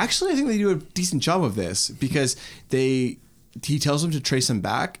 Actually, I think they do a decent job of this because he tells them to trace him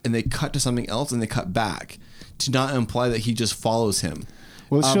back and they cut to something else and they cut back to not imply that he just follows him.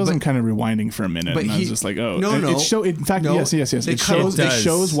 Well, it shows but- him kind of rewinding for a minute, but and I was he- just like, oh, no, And no. in fact, No, yes. they It cut- shows, It it does.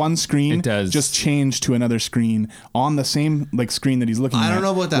 shows one screen It does. just change to another screen on the same like screen that he's looking at. I don't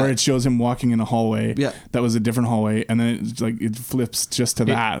know about that. Where it shows him walking in a hallway. Yeah. that was a different hallway, and then it's like it flips just to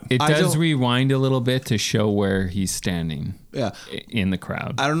that. It I does don't- rewind a little bit to show where he's standing Yeah. in the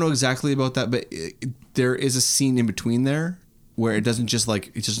crowd. I don't know exactly about that, but there is a scene in between there where it doesn't just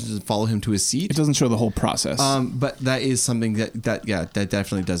doesn't follow him to his seat. It doesn't show the whole process. But that is something that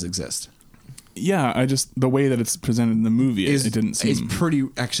definitely does exist. Yeah, the way that it's presented in the movie, it didn't seem. It's pretty.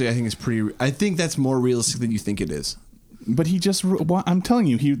 Actually, I think it's pretty. I think that's more realistic than you think it is. But he just, I'm telling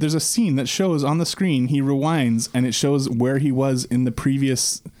you, there's a scene that shows on the screen, he rewinds and it shows where he was in the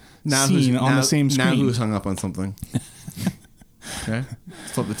previous scene on the same screen. Now who's hung up on something? Okay,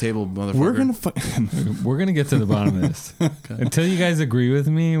 flip the table, motherfucker. We're going to We're gonna get to the bottom of this. Until you guys agree with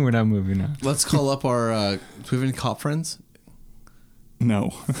me, we're not moving on. Let's call up our. Do we have any cop friends? No.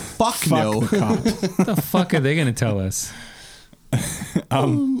 Fuck no. the cop. What the fuck are they gonna tell us?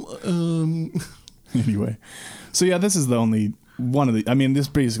 Anyway. So yeah, this is the only one of the, I mean, this is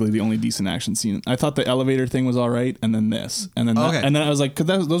basically the only decent action scene. I thought the elevator thing was all right, and then this. And then Okay. and then I was like,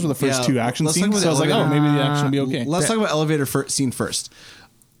 because those were the first Yeah, two action let's talk scenes. about So I was the like, oh, elevator. maybe the action will be okay. Let's talk about elevator scene first.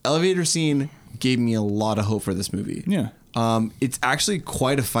 Elevator scene gave me a lot of hope for this movie. Yeah. It's actually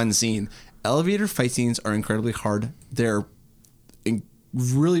quite a fun scene. Elevator fight scenes are incredibly hard. They're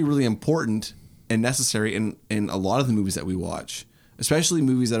really, really important and necessary in a lot of the movies that we watch, especially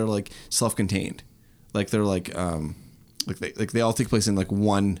movies that are like self-contained, like they're like they all take place in like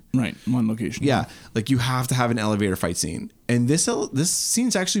one. Right. One location. Yeah, like you have to have an elevator fight scene, and this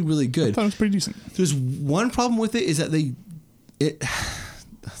scene's actually really I good. thought it was pretty decent. There's one problem with it is that this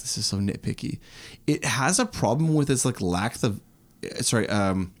is so nitpicky. It has a problem with its like lack of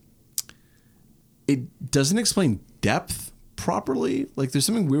it doesn't explain depth properly. Like there's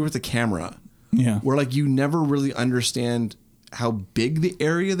something weird with the camera Yeah. where like you never really understand how big the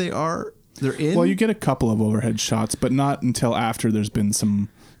area they're in. Well, you get a couple of overhead shots, but not until after there's been some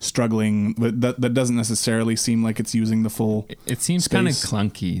struggling. But that doesn't necessarily seem like it's using the full. It seems kind of Space.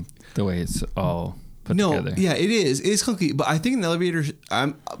 clunky the way it's all put together. Yeah, it is. It is clunky, but I think an elevator.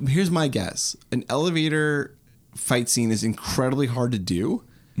 Here's my guess: an elevator fight scene is incredibly hard to do,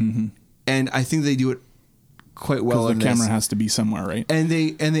 and I think they do it quite well. Because in the camera this. has to be somewhere, right? and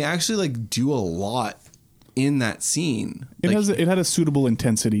they actually like do a lot in that scene. Like, It had a suitable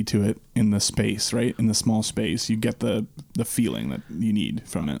intensity to it in the space, right? In the small space, you get the feeling that you need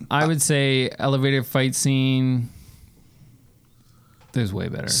from it. I would say elevator fight scene. There's way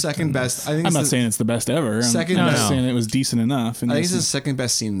better. second best. I think I'm it's not the- saying it's the best ever. I'm Second just best. saying it was decent enough. And I think this it's the is- second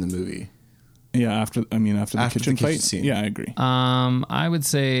best scene in the movie. yeah, after the kitchen fight scene. Yeah, I agree. I would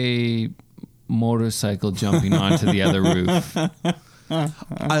say motorcycle jumping onto the other roof.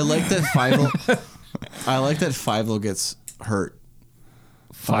 I like that Fievel gets hurt.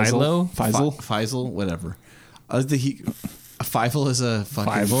 Philo? Faisal? Faisal, whatever. I like that Fievel is a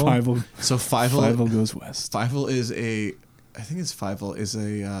fucking. Fievel? So Fievel goes west. Fievel is a. I think it's Fievel is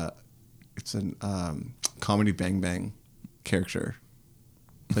a. It's an comedy Bang Bang character,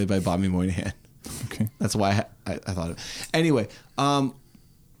 played by Bobby Moynihan. Okay. That's why I thought of. Anyway, I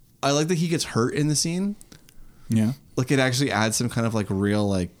like that he gets hurt in the scene. Yeah. Like it actually adds some kind of like real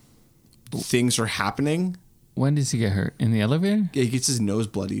like things are happening. When does he get hurt? In the elevator? Yeah, he gets his nose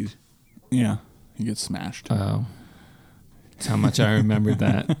bloodied. Yeah. He gets smashed. Oh. That's how much I remembered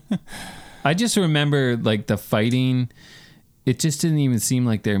that. I just remember like the fighting. It just didn't even seem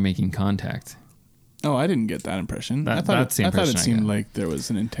like they were making contact. Oh, I didn't get that impression. That- I thought that's the I thought impression it I seemed got. like there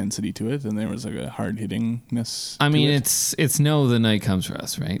was an intensity to it, and there was like a hard hittingness. I mean, to it. it's no, the night comes for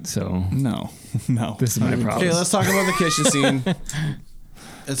us, right? So no. This is my Not even problem. Okay, let's talk about the kitchen scene.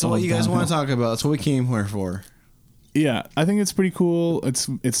 That's what you guys want to talk about. That's what we came here for. Yeah, I think it's pretty cool. It's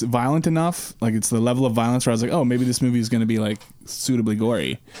violent enough. Like, it's the level of violence where I was like, oh, maybe this movie is going to be like suitably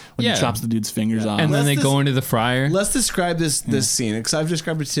gory when Yeah. he chops the dude's fingers off. And then they Let's go into the fryer. Let's describe this scene, because I've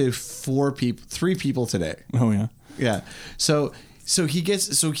described it to 3 people today. Oh yeah, Yeah. So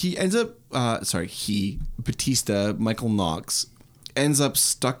he ends up Batista, Michael Knox, ends up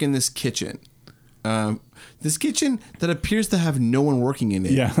stuck in this kitchen. This kitchen that appears to have no one working in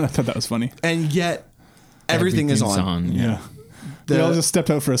it. yeah. I thought that was funny. And yet everything is Everything's on. Yeah, they all just stepped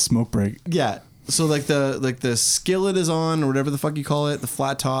out for a smoke break. Yeah. So like the skillet is on, or whatever the fuck you call it, the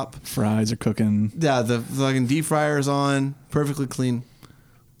flat top. Fries are cooking. Yeah, the fucking deep fryer is on, perfectly clean.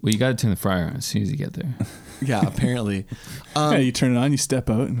 Well, you got to turn the fryer on as soon as you get there. Yeah, apparently. Yeah, you turn it on, you step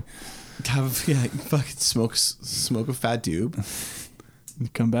out, and You fucking smoke a fat doob. you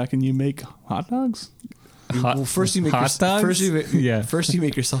come back and you make hot dogs. Well, first you make hot dogs? First you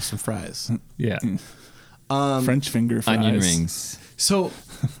make yourself some fries. Yeah. French finger fries. Onion rings. So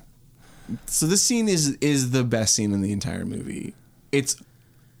this scene is the best scene in the entire movie. It's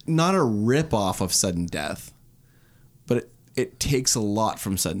not a rip off of Sudden Death, but it takes a lot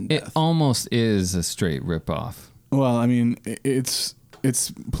from Sudden It Death. almost is a straight ripoff. Well, I mean, it's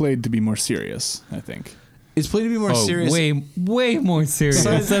played to be more serious, I think. It's played to be more serious. Way more serious.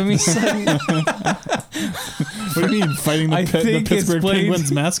 I mean, What do you mean, fighting the I think it's Pittsburgh played-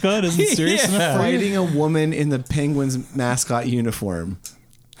 Penguins mascot isn't serious Yeah. enough for you? Fighting a woman in the Penguins mascot uniform.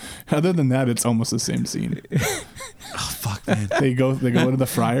 Other than that, it's almost the same scene. Oh fuck, man. They go to the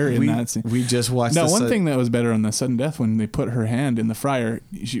fryer in that scene. We just watched. Now, this, one thing that was better on the Sudden Death, when they put her hand in the fryer,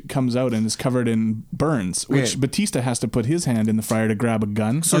 she comes out and is covered in burns, which Okay. Batista has to put his hand in the fryer to grab a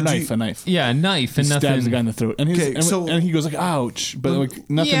gun So or do knife, you- a knife. yeah, a knife and He stabs nothing. the guy in the throat, and, Okay, and he goes like, "Ouch!" But like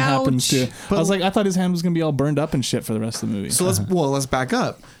nothing happens to. But- I was like, I thought his hand was gonna be all burned up and shit for the rest of the movie. So let's back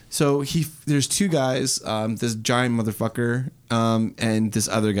up. So there's 2 guys, this giant motherfucker, and this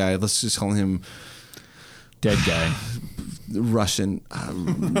other guy. Let's just call him Dead guy. Russian.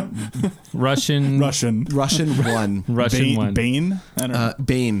 Russian. Russian One. Russian one. Bane. I don't know.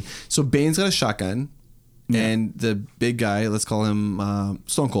 Bane. So Bane's got a shotgun, and the big guy, let's call him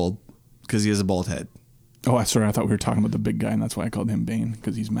Stone Cold, because he has a bald head. Oh, I sorry. I thought we were talking about the big guy, and that's why I called him Bane,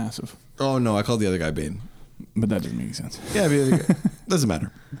 because he's massive. Oh no, I called the other guy Bane. But that doesn't make sense. Yeah, the other guy. Doesn't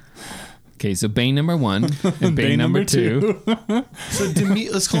matter. Okay, so Bane number 1 and Bane number 2. So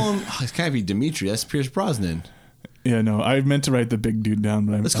let's call him. It can't be Dimitri. That's Pierce Brosnan. Yeah, no, I meant to write the big dude down,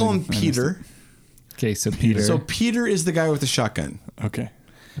 but Let's call him I missed Peter. Okay, so Peter So Peter is the guy with the shotgun, it. Okay.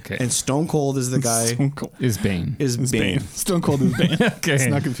 okay, and Stone Cold is the guy. Stone Cold is Bane. Is is Bane. Bane. Stone Cold is Bane. Okay. It's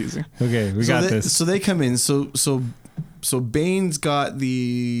not confusing. Okay, we So got they, this. So they come in. So Bane's got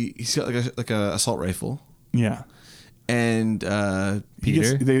he's got like a assault rifle, Yeah. and He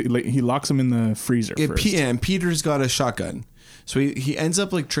Peter? he locks him in the freezer first. and Peter's got a shotgun. So he ends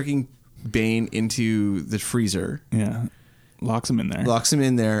up like tricking Bane into the freezer, Yeah. Locks him in there. locks him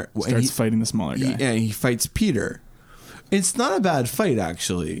in there, and Starts fighting the smaller guy. he fights Peter. It's not a bad fight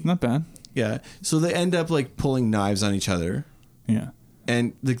actually. Not bad. Yeah. So they end up like pulling knives on each other, Yeah.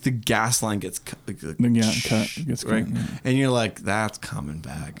 and like the gas line gets cut. Then gets right, cut, yeah. and you're like, that's coming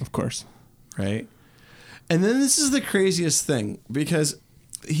back, Of course. right? And then this is the craziest thing, because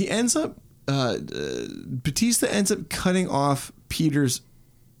he ends up Batista ends up cutting off Peter's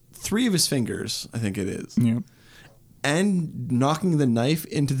 3 of his fingers, I think it is, Yeah. and knocking the knife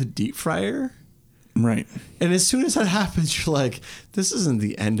into the deep fryer. Right. And as soon as that happens, you're like, this isn't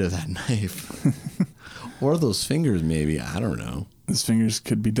the end of that knife. Or those fingers, maybe. I don't know. His fingers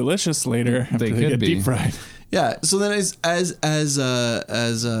could be delicious later after they could get be. deep fried. Yeah. So then as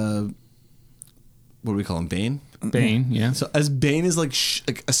what do we call him? Bane? Bane, yeah. So as Bane is like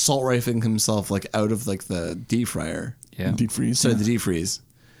like assault rifling himself like out of like the deep fryer. Yeah. Deep freeze. Sorry, yeah. the deep freeze.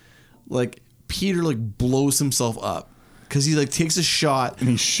 Like Peter like blows himself up because he like takes a shot And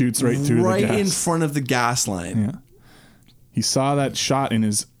he shoots right through right the gas. in front of the gas line. Yeah. He saw that shot in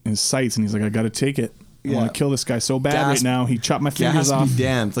his sights and he's like, I got to take it. I Yeah. want to kill this guy so bad Gas- right now. He chopped my Gas fingers off. be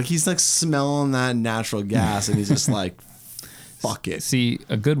damned. Like he's like smelling that natural gas and he's just like, fuck it. See,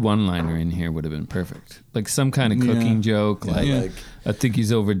 a good one-liner in here would have been perfect. Like some kind of cooking Yeah. joke, like, Yeah. I think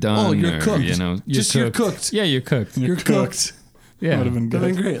he's overdone. Oh, you're or, cooked. You know, You're cooked. Yeah, you're cooked. You're cooked. Yeah. Would have been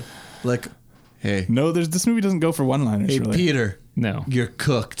That'd good. been great. Like, hey, No, this movie doesn't go for one-liners. hey, really. Peter, No. you're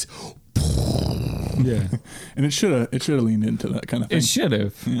cooked. Yeah. And it should have leaned into that kind of thing. It should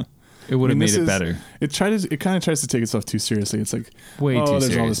have. Yeah. It would have I mean, made this it is- better. It kind of tries to take itself too seriously. It's like, Way oh, too there's all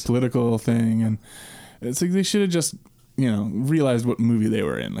serious. this political thing, and it's like they should have just, realized what movie they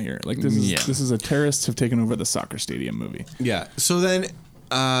were in here. Like this Yeah. is a terrorists have taken over the soccer stadium movie. Yeah. So then,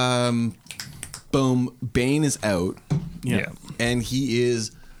 boom, Bane is out, Yeah. and he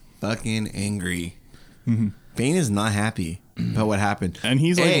is fucking angry. Bane is not happy about what happened, And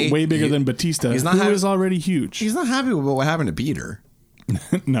he's like way bigger than Batista, he's not who happy- is already huge. He's not happy about what happened to Peter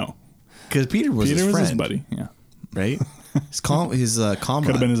No. because Peter was Peter his was friend, his buddy. Yeah. right? His comrade. Could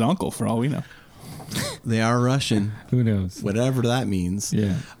have been his uncle for all we know. They are Russian, Who knows? whatever that means.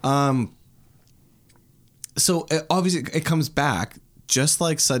 Yeah. So obviously it comes back just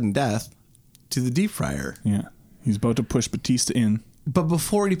like sudden death to the deep fryer. Yeah. He's about to push Batista in. But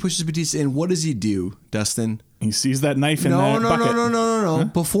before he pushes Batista in, what does he do, Dustin? He sees that knife in No, that no, bucket. no. Huh?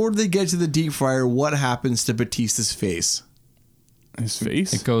 Before they get to the deep fryer, what happens to Batista's face? His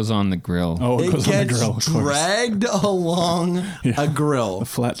face? It goes on the grill. Oh, it goes on the gets grill, of course. dragged along a grill. A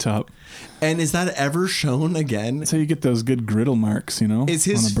flat top. And is that ever shown again? That's how you get those good griddle marks, you know? Is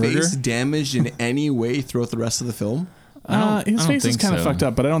his on a burger. face damaged in any way throughout the rest of the film? His I don't face is think kind of so. fucked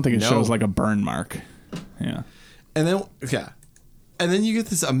up, but I don't think it No. shows like a burn mark. Yeah. And then, and then you get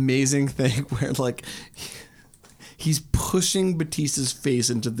this amazing thing where like he's pushing Batista's face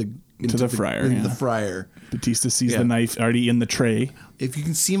into the fryer, into yeah. the fryer. Batista sees Yeah. the knife already in the tray. If you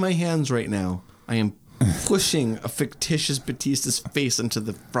can see my hands right now, I am pushing a fictitious Batista's face into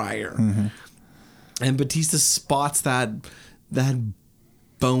the fryer, and Batista spots that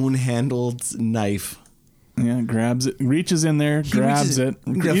bone-handled knife. Yeah, grabs it, reaches in there, He grabs reaches it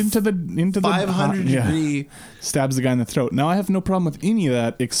the into the 500 degree. stabs the guy in the throat. Now I have no problem with any of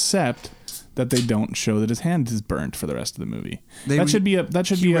that except that they don't show that his hand is burnt for the rest of the movie. He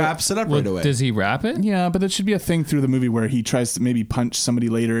wraps it up Well, right away. does he wrap it? Yeah, but that should be a thing through the movie where he tries to maybe punch somebody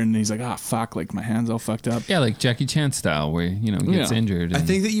later and he's like, fuck, like my hand's all fucked up. Yeah, like Jackie Chan style, where he gets Yeah. injured. I and-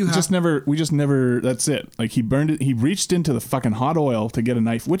 think that you We have just never. That's it. Like he burned it. He reached into the fucking hot oil to get a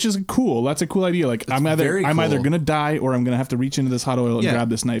knife, which is cool. That's a cool idea. Like I'm very either cool. gonna die or I'm gonna have to reach into this hot oil and grab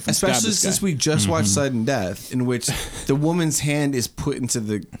this knife and stab especially this guy. since we just watched Sudden Death, in which the woman's hand is put into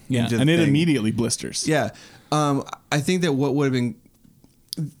the into the and it thing. immediately blisters. Yeah, I think that what would have been.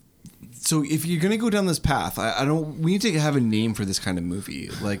 So if you're gonna go down this path, I don't. We need to have a name for this kind of movie,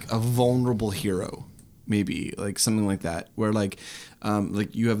 like a vulnerable hero, maybe like something like that, where like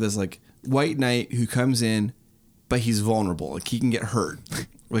you have this like white knight who comes in, but he's vulnerable, like he can get hurt,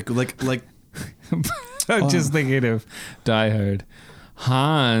 like. I'm just thinking of Die Hard.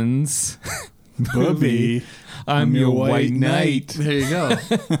 Hans, Bubby, I'm your white knight. There you go.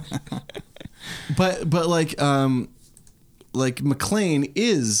 but like McClane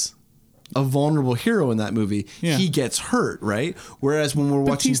is a vulnerable hero in that movie. Yeah. He gets hurt, right? Whereas when we're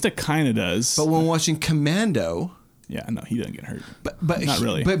watching, Batista kind of does. but when watching Commando, yeah, no, he doesn't get hurt. but Not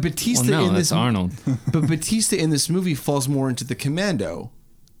really. But Batista Well, no, in that's this Arnold. but Batista in this movie falls more into the Commando.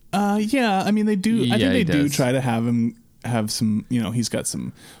 Yeah, I mean they do. I Yeah, think he they do does. try to have him have some. He's got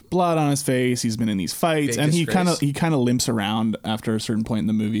some blood on his face. He's been in these fights, and he Fakest face. kind of limps around after a certain point in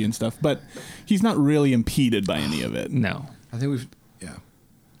the movie and stuff. But he's not really impeded by any of it. No. I think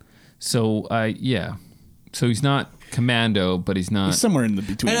So, yeah. So he's not Commando, but he's not. He's somewhere in the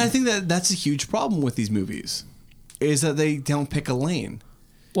between. and I think that that's a huge problem with these movies, is that they don't pick a lane.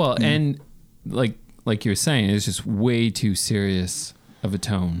 Well, and like you were saying, it's just way too serious of a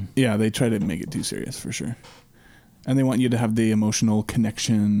tone. Yeah, they try to make it too serious for sure. And they want you to have the emotional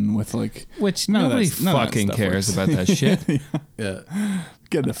connection with like Which none of nobody that- none of that fucking stuff cares works. about that shit. Yeah.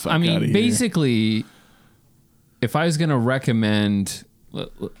 get the fuck I out of mean, here. basically, if I was going to recommend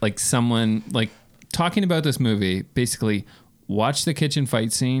like someone like talking about this movie, basically watch the kitchen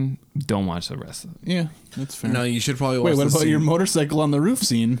fight scene, don't watch the rest of it. Yeah, that's fair. No, you should probably watch Wait, what the about scene. your motorcycle on the roof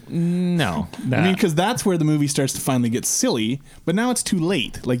scene? No. I mean, because that's where the movie starts to finally get silly, but now it's too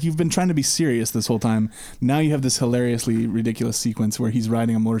late. Like, you've been trying to be serious this whole time. Now you have this hilariously ridiculous sequence where he's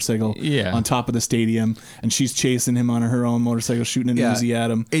riding a motorcycle Yeah. on top of the stadium, and she's chasing him on her own motorcycle, shooting an Yeah. Uzi at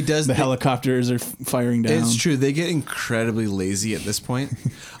him. It does- The it- helicopters are firing down. It's true. They get incredibly lazy at this point.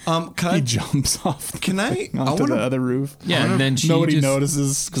 Can He I? jumps off Can I? I onto wanna- the other roof. Yeah, and then she Nobody just,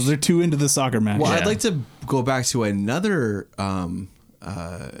 notices because they're too into the soccer match. Well, Yeah. I'd like to go back to another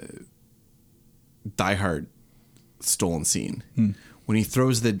Die Hard stolen scene when he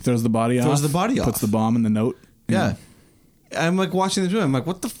throws the Throws the body off. Throws the body Puts off. the bomb in the note. yeah. I'm like watching this movie. I'm like,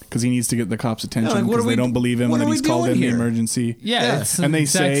 what the? Because he needs to get the cops' attention like, what because are they we- don't believe him what and are he's we called doing in the here? emergency. Yeah, Yeah. it's the And they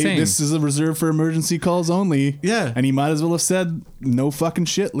exact say same. this is a reserve for emergency calls only. Yeah. And he might as well have said, no fucking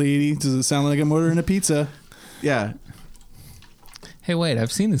shit, lady. Does it sound like I'm ordering a pizza? Yeah. Hey, wait,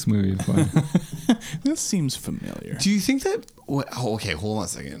 I've seen this movie before. This seems familiar. Do you think that? Oh, okay, hold on a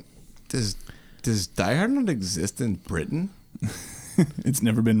second. Does Die Hard not exist in Britain? It's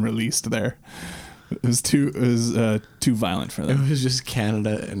never been released there. It was too violent for It them. was just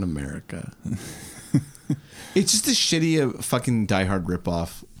Canada and America. It's just a shitty fucking Die Hard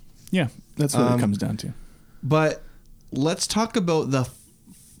ripoff. Yeah, that's what it comes down to. But let's talk about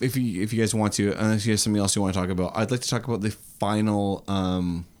if you guys want to, unless you have something else you want to talk about, I'd like to talk about the final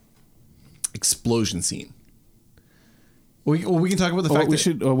explosion scene. We can talk about the fact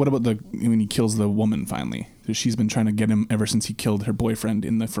that what about when he kills the woman finally? 'Cause she's been trying to get him ever since he killed her boyfriend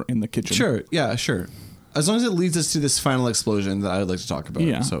in the kitchen. Sure, yeah, sure. As long as it leads us to this final explosion that I would like to talk about.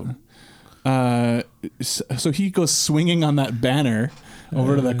 Yeah. So he goes swinging on that banner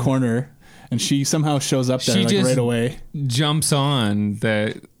over to the corner, and she somehow shows up there She just right away. Jumps on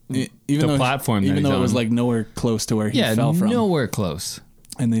the platform. Even that though he's it was on. like nowhere close to where he fell from. Nowhere close.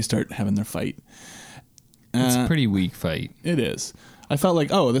 And they start having their fight. It's a pretty weak fight. It is. I felt like,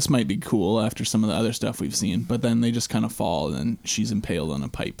 oh, this might be cool after some of the other stuff we've seen, but then they just kind of fall, and then she's impaled on a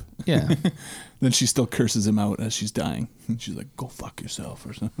pipe. Yeah. Then she still curses him out as she's dying. And she's like, "Go fuck yourself,"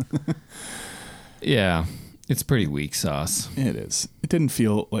 or something. Yeah. It's pretty weak sauce. It is. It didn't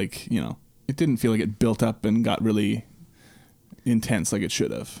feel like, it didn't feel like it built up and got really intense like it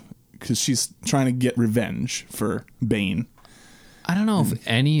should have. Because she's trying to get revenge for Bane. I don't know if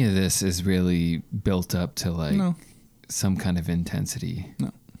any of this is really built up to No. some kind of intensity.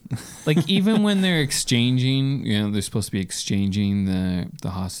 No. Like even when they're exchanging, they're supposed to be exchanging the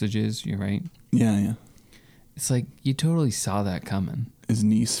hostages. You're right. Yeah. It's like you totally saw that coming. His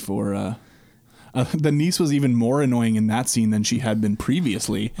niece for... the niece was even more annoying in that scene than she had been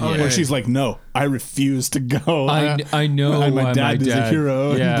previously. Oh, where yeah. she's like, "No, I refuse to go. I know my why dad is a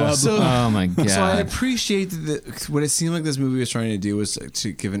hero." Yeah. And blah, blah. So- Oh my god. So I appreciate that what it seemed like this movie was trying to do was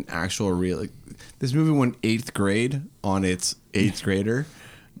to give an actual real. Like, this movie went 8th grade on its 8th grader,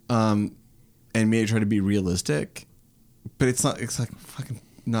 and made it try to be realistic, but it's not. It's like fucking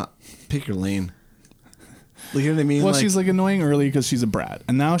not. Pick your lane. Like, you know what I mean? Well, she's like annoying early because she's a brat,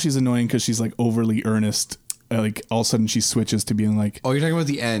 and now she's annoying because she's like overly earnest. Like all of a sudden she switches to being like, oh, you're talking about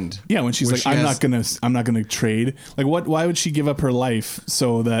the end. yeah, when she's Where like, she I'm not gonna trade. Like, what? Why would she give up her life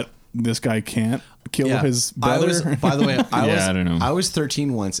so that this guy can't kill his brother? By the way, I don't know. I was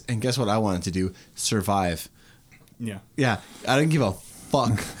 13 once, and guess what I wanted to do? Survive. Yeah, Yeah, I didn't give a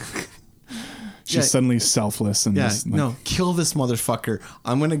fuck. she's suddenly selfless and Yeah, just, like, no, kill this motherfucker.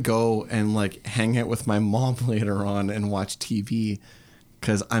 I'm gonna go and like hang out with my mom later on and watch TV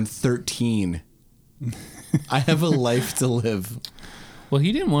because I'm 13. I have a life to live. Well,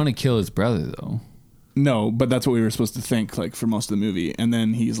 he didn't want to kill his brother though. No, but that's what we were supposed to think, like, for most of the movie. And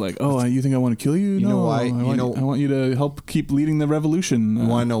then he's like, "Oh, you think I want to kill you? You know No, why? I want you to help keep leading the revolution." You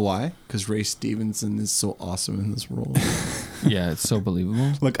want to know why? Because Ray Stevenson is so awesome in this role. Yeah, it's so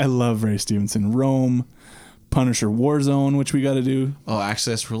believable. Look, I love Ray Stevenson. Rome, Punisher, Warzone, which we got to do. Oh,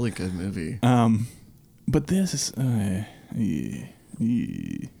 actually, that's a really good movie. But this is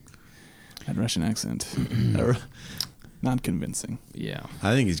that Russian accent, not convincing. Yeah.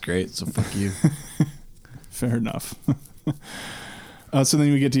 I think he's great. So fuck you. Fair enough. So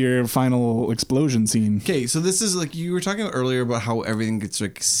then we get to your final explosion scene. Okay, so this is like you were talking earlier about how everything gets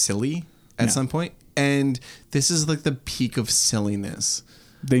like silly at some point, and this is like the peak of silliness.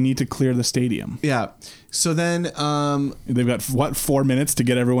 They need to clear the stadium. Yeah. So then, They've got 4 minutes to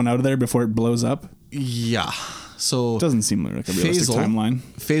get everyone out of there before it blows up. yeah. So Doesn't seem like a realistic timeline.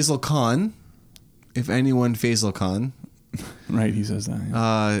 Faisal Khan, if anyone, Faisal Khan, Right, he says that.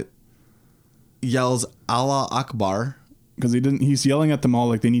 Yeah. yells Allah Akbar. Because he's yelling at them all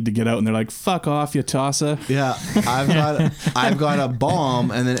like they need to get out, and they're like, "Fuck off, you tosser." Yeah, I've got a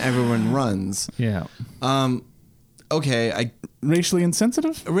bomb, and then everyone runs. Yeah. Okay, I Racially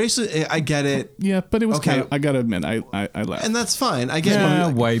insensitive? racially I get it, Yeah, but it was Okay. kind of, I gotta admit, I laughed. and that's fine. I get Yeah,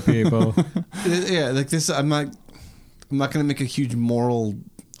 it. white people. Yeah, like this. I'm not gonna make a huge moral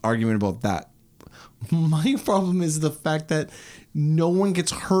argument about that. My problem is the fact that no one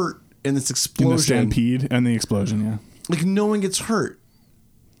gets hurt in this in explosion. the stampede and the explosion, yeah. Like no one gets hurt.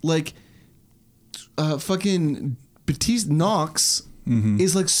 Like fucking Batiste Knox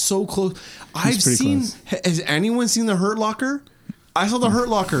is like so close. I've pretty seen. close. Has anyone seen the Hurt Locker? I saw the Hurt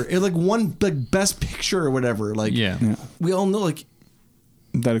Locker. It like won like Best Picture or whatever. Like Yeah. Yeah. we all know like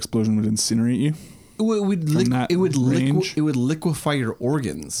That explosion would incinerate you. it would range? liquefy your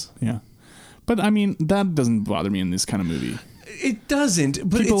organs. Yeah. But I mean, that doesn't bother me in this kind of movie. It doesn't.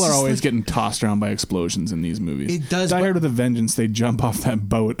 But People it's are just always like, getting tossed around by explosions in these movies. It does, Die but- Hard with a Vengeance, they jump off that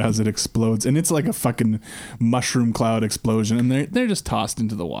boat as it explodes, and it's like a fucking mushroom cloud explosion, and they're just tossed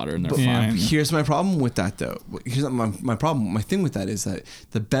into the water, and they're Yeah. fine. Here's my problem with that, though. Here's my problem. My thing with that is that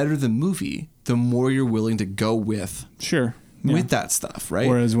the better the movie, the more you're willing to go with. Sure. with that stuff, right?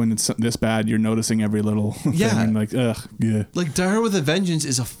 Whereas when it's this bad, you're noticing every little thing and like, ugh, yeah. Like Die Hard with a Vengeance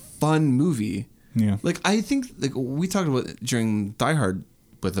is a fun movie. Yeah. Like I think like we talked about during Die Hard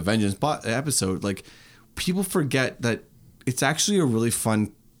with a Vengeance episode, like people forget that it's actually a really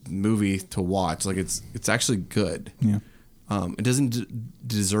fun movie to watch. Like it's actually good. Yeah. It doesn't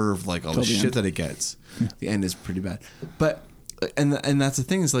deserve like all the shit that it gets. Yeah. The end is pretty bad, but and that's the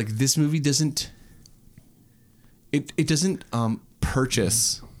thing is like this movie doesn't. It doesn't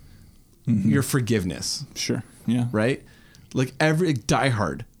purchase your forgiveness. Sure. Yeah. Right. Like every Die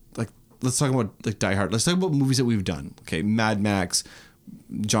Hard. Like let's talk about like Die Hard. Let's talk about movies that we've done. Okay, Mad Max,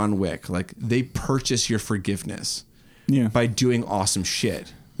 John Wick. Like they purchase your forgiveness. Yeah. By doing awesome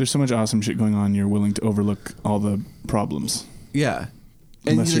shit. There's so much awesome shit going on. You're willing to overlook all the problems. Yeah.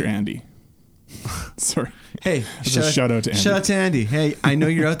 Unless you're Andy. Sorry. Hey, shout out to Andy. Shout out to Andy. Hey, I know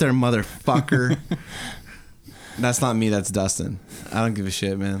you're out there, motherfucker. That's not me. That's Dustin. I don't give a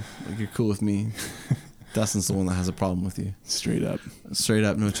shit, man. Like you're cool with me. Dustin's the one that has a problem with you. Straight up,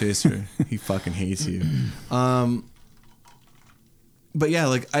 no chaser. He fucking hates you. But yeah,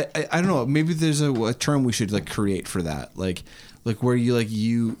 like I don't know. Maybe there's a term we should like create for that. Like where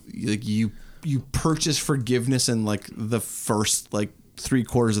you purchase forgiveness in like the first like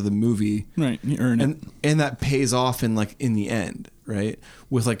 3/4 of the movie, right? You earn it, and that pays off in the end, right?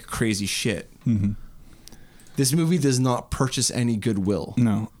 With like crazy shit. Mm-hmm. This movie does not purchase any goodwill.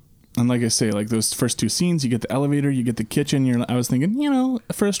 No. And like I say, like those first two scenes, you get the elevator, you get the kitchen. I was thinking,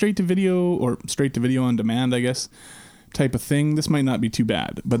 for a straight to video on demand, I guess, type of thing, this might not be too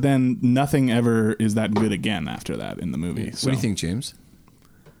bad. But then nothing ever is that good again after that in the movie. So. What do you think, James?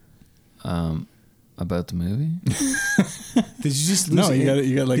 About the movie? Did you just lose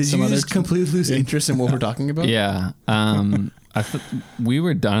you got like did some you other just completely lose interest in what we're talking about? Yeah. I thought we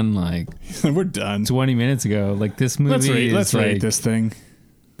were done like we're done 20 minutes ago. Like this movie let's rate this thing.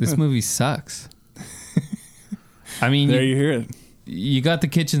 This movie sucks. I mean, there you hear it. You got the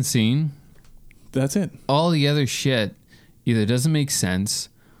kitchen scene. That's it. All the other shit either doesn't make sense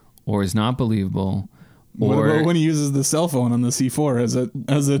or is not believable. What about when he uses the cell phone on the C4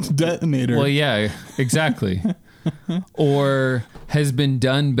 as a detonator? Well, yeah, exactly. Or has been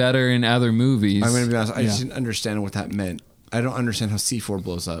done better in other movies. I'm going to be honest. I just didn't understand what that meant. I don't understand how C4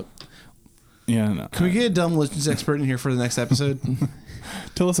 blows up. Yeah, no. Can we get a dumb legends expert in here for the next episode?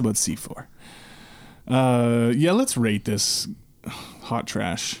 Tell us about C4. Let's rate this hot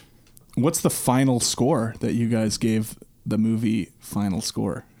trash. What's the final score that you guys gave the movie final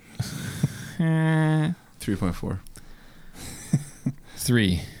score? 3.4.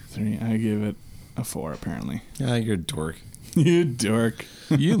 3. I give it a 4, apparently. Yeah, you're a dork. You dork.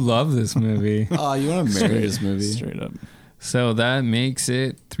 You love this movie. Oh, you want to marry this movie. Straight up. So that makes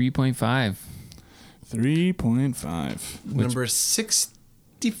it 3.5. 3.5. Number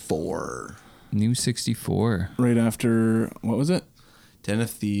 64. New 64. Right after, what was it? Den of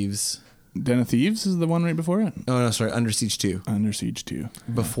Thieves. Den of Thieves is the one right before it? Oh, no, sorry. Under Siege 2. Under Siege 2.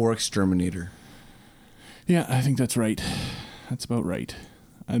 Before Exterminator. Yeah, I think that's right. That's about right.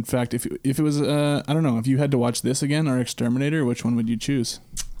 In fact, if it was, I don't know, if you had to watch this again or Exterminator, which one would you choose?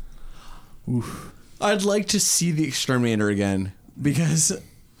 Oof. I'd like to see The Exterminator again because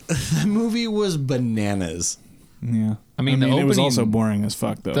the movie was bananas. Yeah. I mean it was also boring as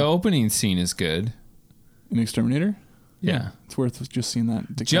fuck, though. The opening scene is good. In Exterminator? Yeah. It's worth just seeing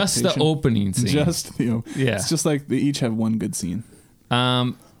that. Just the opening scene. Yeah. It's just like they each have one good scene.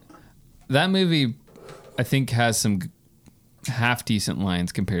 That movie, I think, has some half decent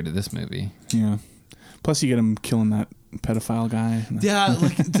lines compared to this movie. Yeah. Plus, you get him killing that pedophile guy. Yeah,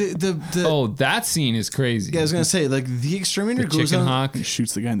 like the oh, that scene is crazy. Yeah, I was gonna say, like, The Exterminator goes down. Hawk. He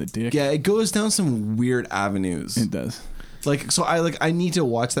shoots the guy in the dick. Yeah, it goes down some weird avenues. It does. Like, so I need to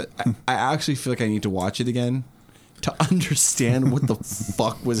watch that. I actually feel like I need to watch it again to understand what the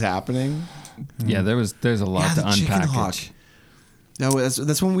fuck was happening. Yeah, there's a lot to Chicken Hawk. unpackage. No,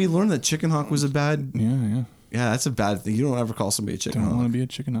 that's when we learned that Chicken Hawk was a bad. Yeah. Yeah, that's a bad thing. You don't ever call somebody a chicken hawk. Don't want to be a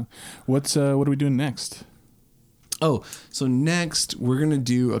chicken hawk. What are we doing next? Oh, so next we're gonna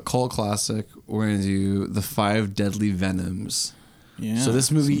do a cult classic. We're gonna do The 5 Deadly Venoms. Yeah. So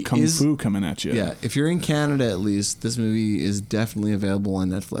this movie Kung Fu coming at you. Yeah, if you're in Canada at least, this movie is definitely available on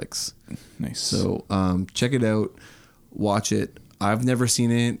Netflix. Nice. So check it out, watch it. I've never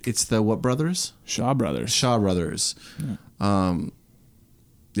seen it. It's the what brothers? Shaw Brothers. Shaw Brothers. Yeah.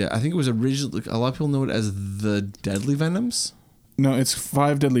 Yeah, I think it was originally. A lot of people know it as The Deadly Venoms. No, it's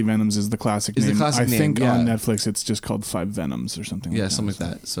 5 Deadly Venoms is the classic name. I think on Netflix it's just called 5 Venoms or something. Yeah, something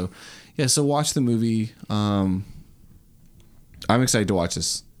like that. So, yeah, so watch the movie. I'm excited to watch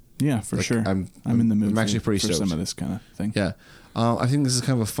this. Yeah, for Like, sure. I'm in the mood. I'm actually pretty for stoked. some of this kind of thing. Yeah, I think this is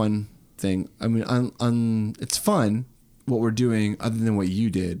kind of a fun thing. I mean, it's fun what we're doing, other than what you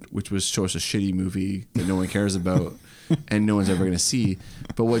did, which was show us a shitty movie that no one cares about and no one's ever going to see.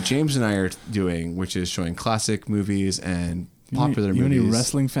 But what James and I are doing, which is showing classic movies and popular you movies. Any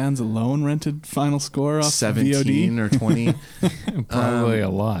wrestling fans alone rented Final Score off 17 VOD? or 20. Probably a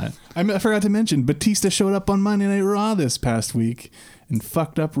lot. I forgot to mention, Batista showed up on Monday Night Raw this past week and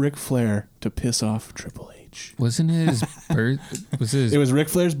fucked up Ric Flair to piss off Triple H. Wasn't it his birth? It was Ric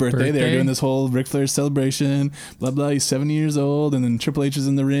Flair's birthday. They were Birthday? doing this whole Ric Flair celebration, blah, blah. He's 70 years old, and then Triple H is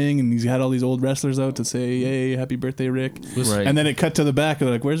in the ring, and he's had all these old wrestlers out to say, hey, happy birthday, Rick. Right. And then it cut to the back, and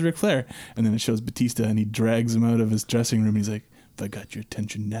they're like, where's Ric Flair? And then it shows Batista, and he drags him out of his dressing room, and he's like, have I got your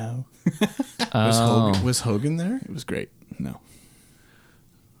attention now? Was Hogan there? It was great. No.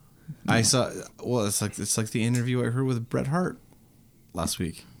 I saw. Well, it's like the interview I heard with Bret Hart last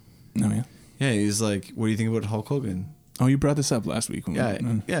week. No, yeah. Yeah, he's like, "What do you think about Hulk Hogan?" Oh, you brought this up last week. Yeah,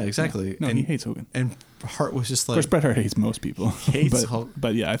 exactly. No, and he hates Hogan. And Hart was just Of course, like, Bret Hart hates most people. Hates Hulk.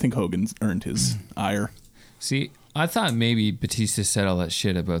 But yeah, I think Hogan's earned his ire. See, I thought maybe Batista said all that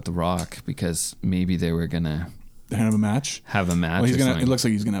shit about The Rock because maybe they were gonna They have a match. have a match. Well, he's or gonna. something. It looks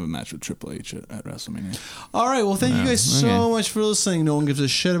like he's gonna have a match with Triple H at WrestleMania. "All right, well, thank you guys so okay. much for listening. No one gives a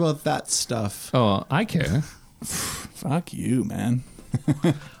shit about that stuff." Oh, I care. Fuck you, man.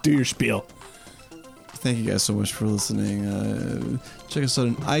 Do your spiel. Thank you guys so much for listening. Check us out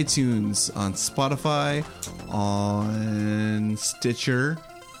on iTunes, on Spotify, on Stitcher,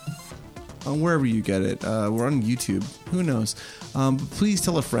 on wherever you get it. We're on YouTube. Who knows? But please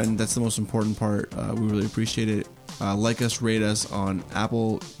tell a friend. That's the most important part. We really appreciate it. Like us, rate us on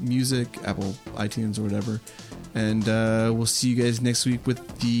Apple Music, Apple iTunes, or whatever. And we'll see you guys next week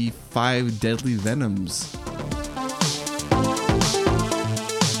with the 5 Deadly Venoms.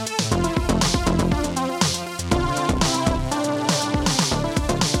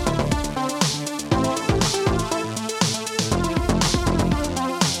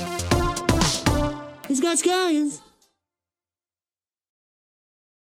 He's got scallions.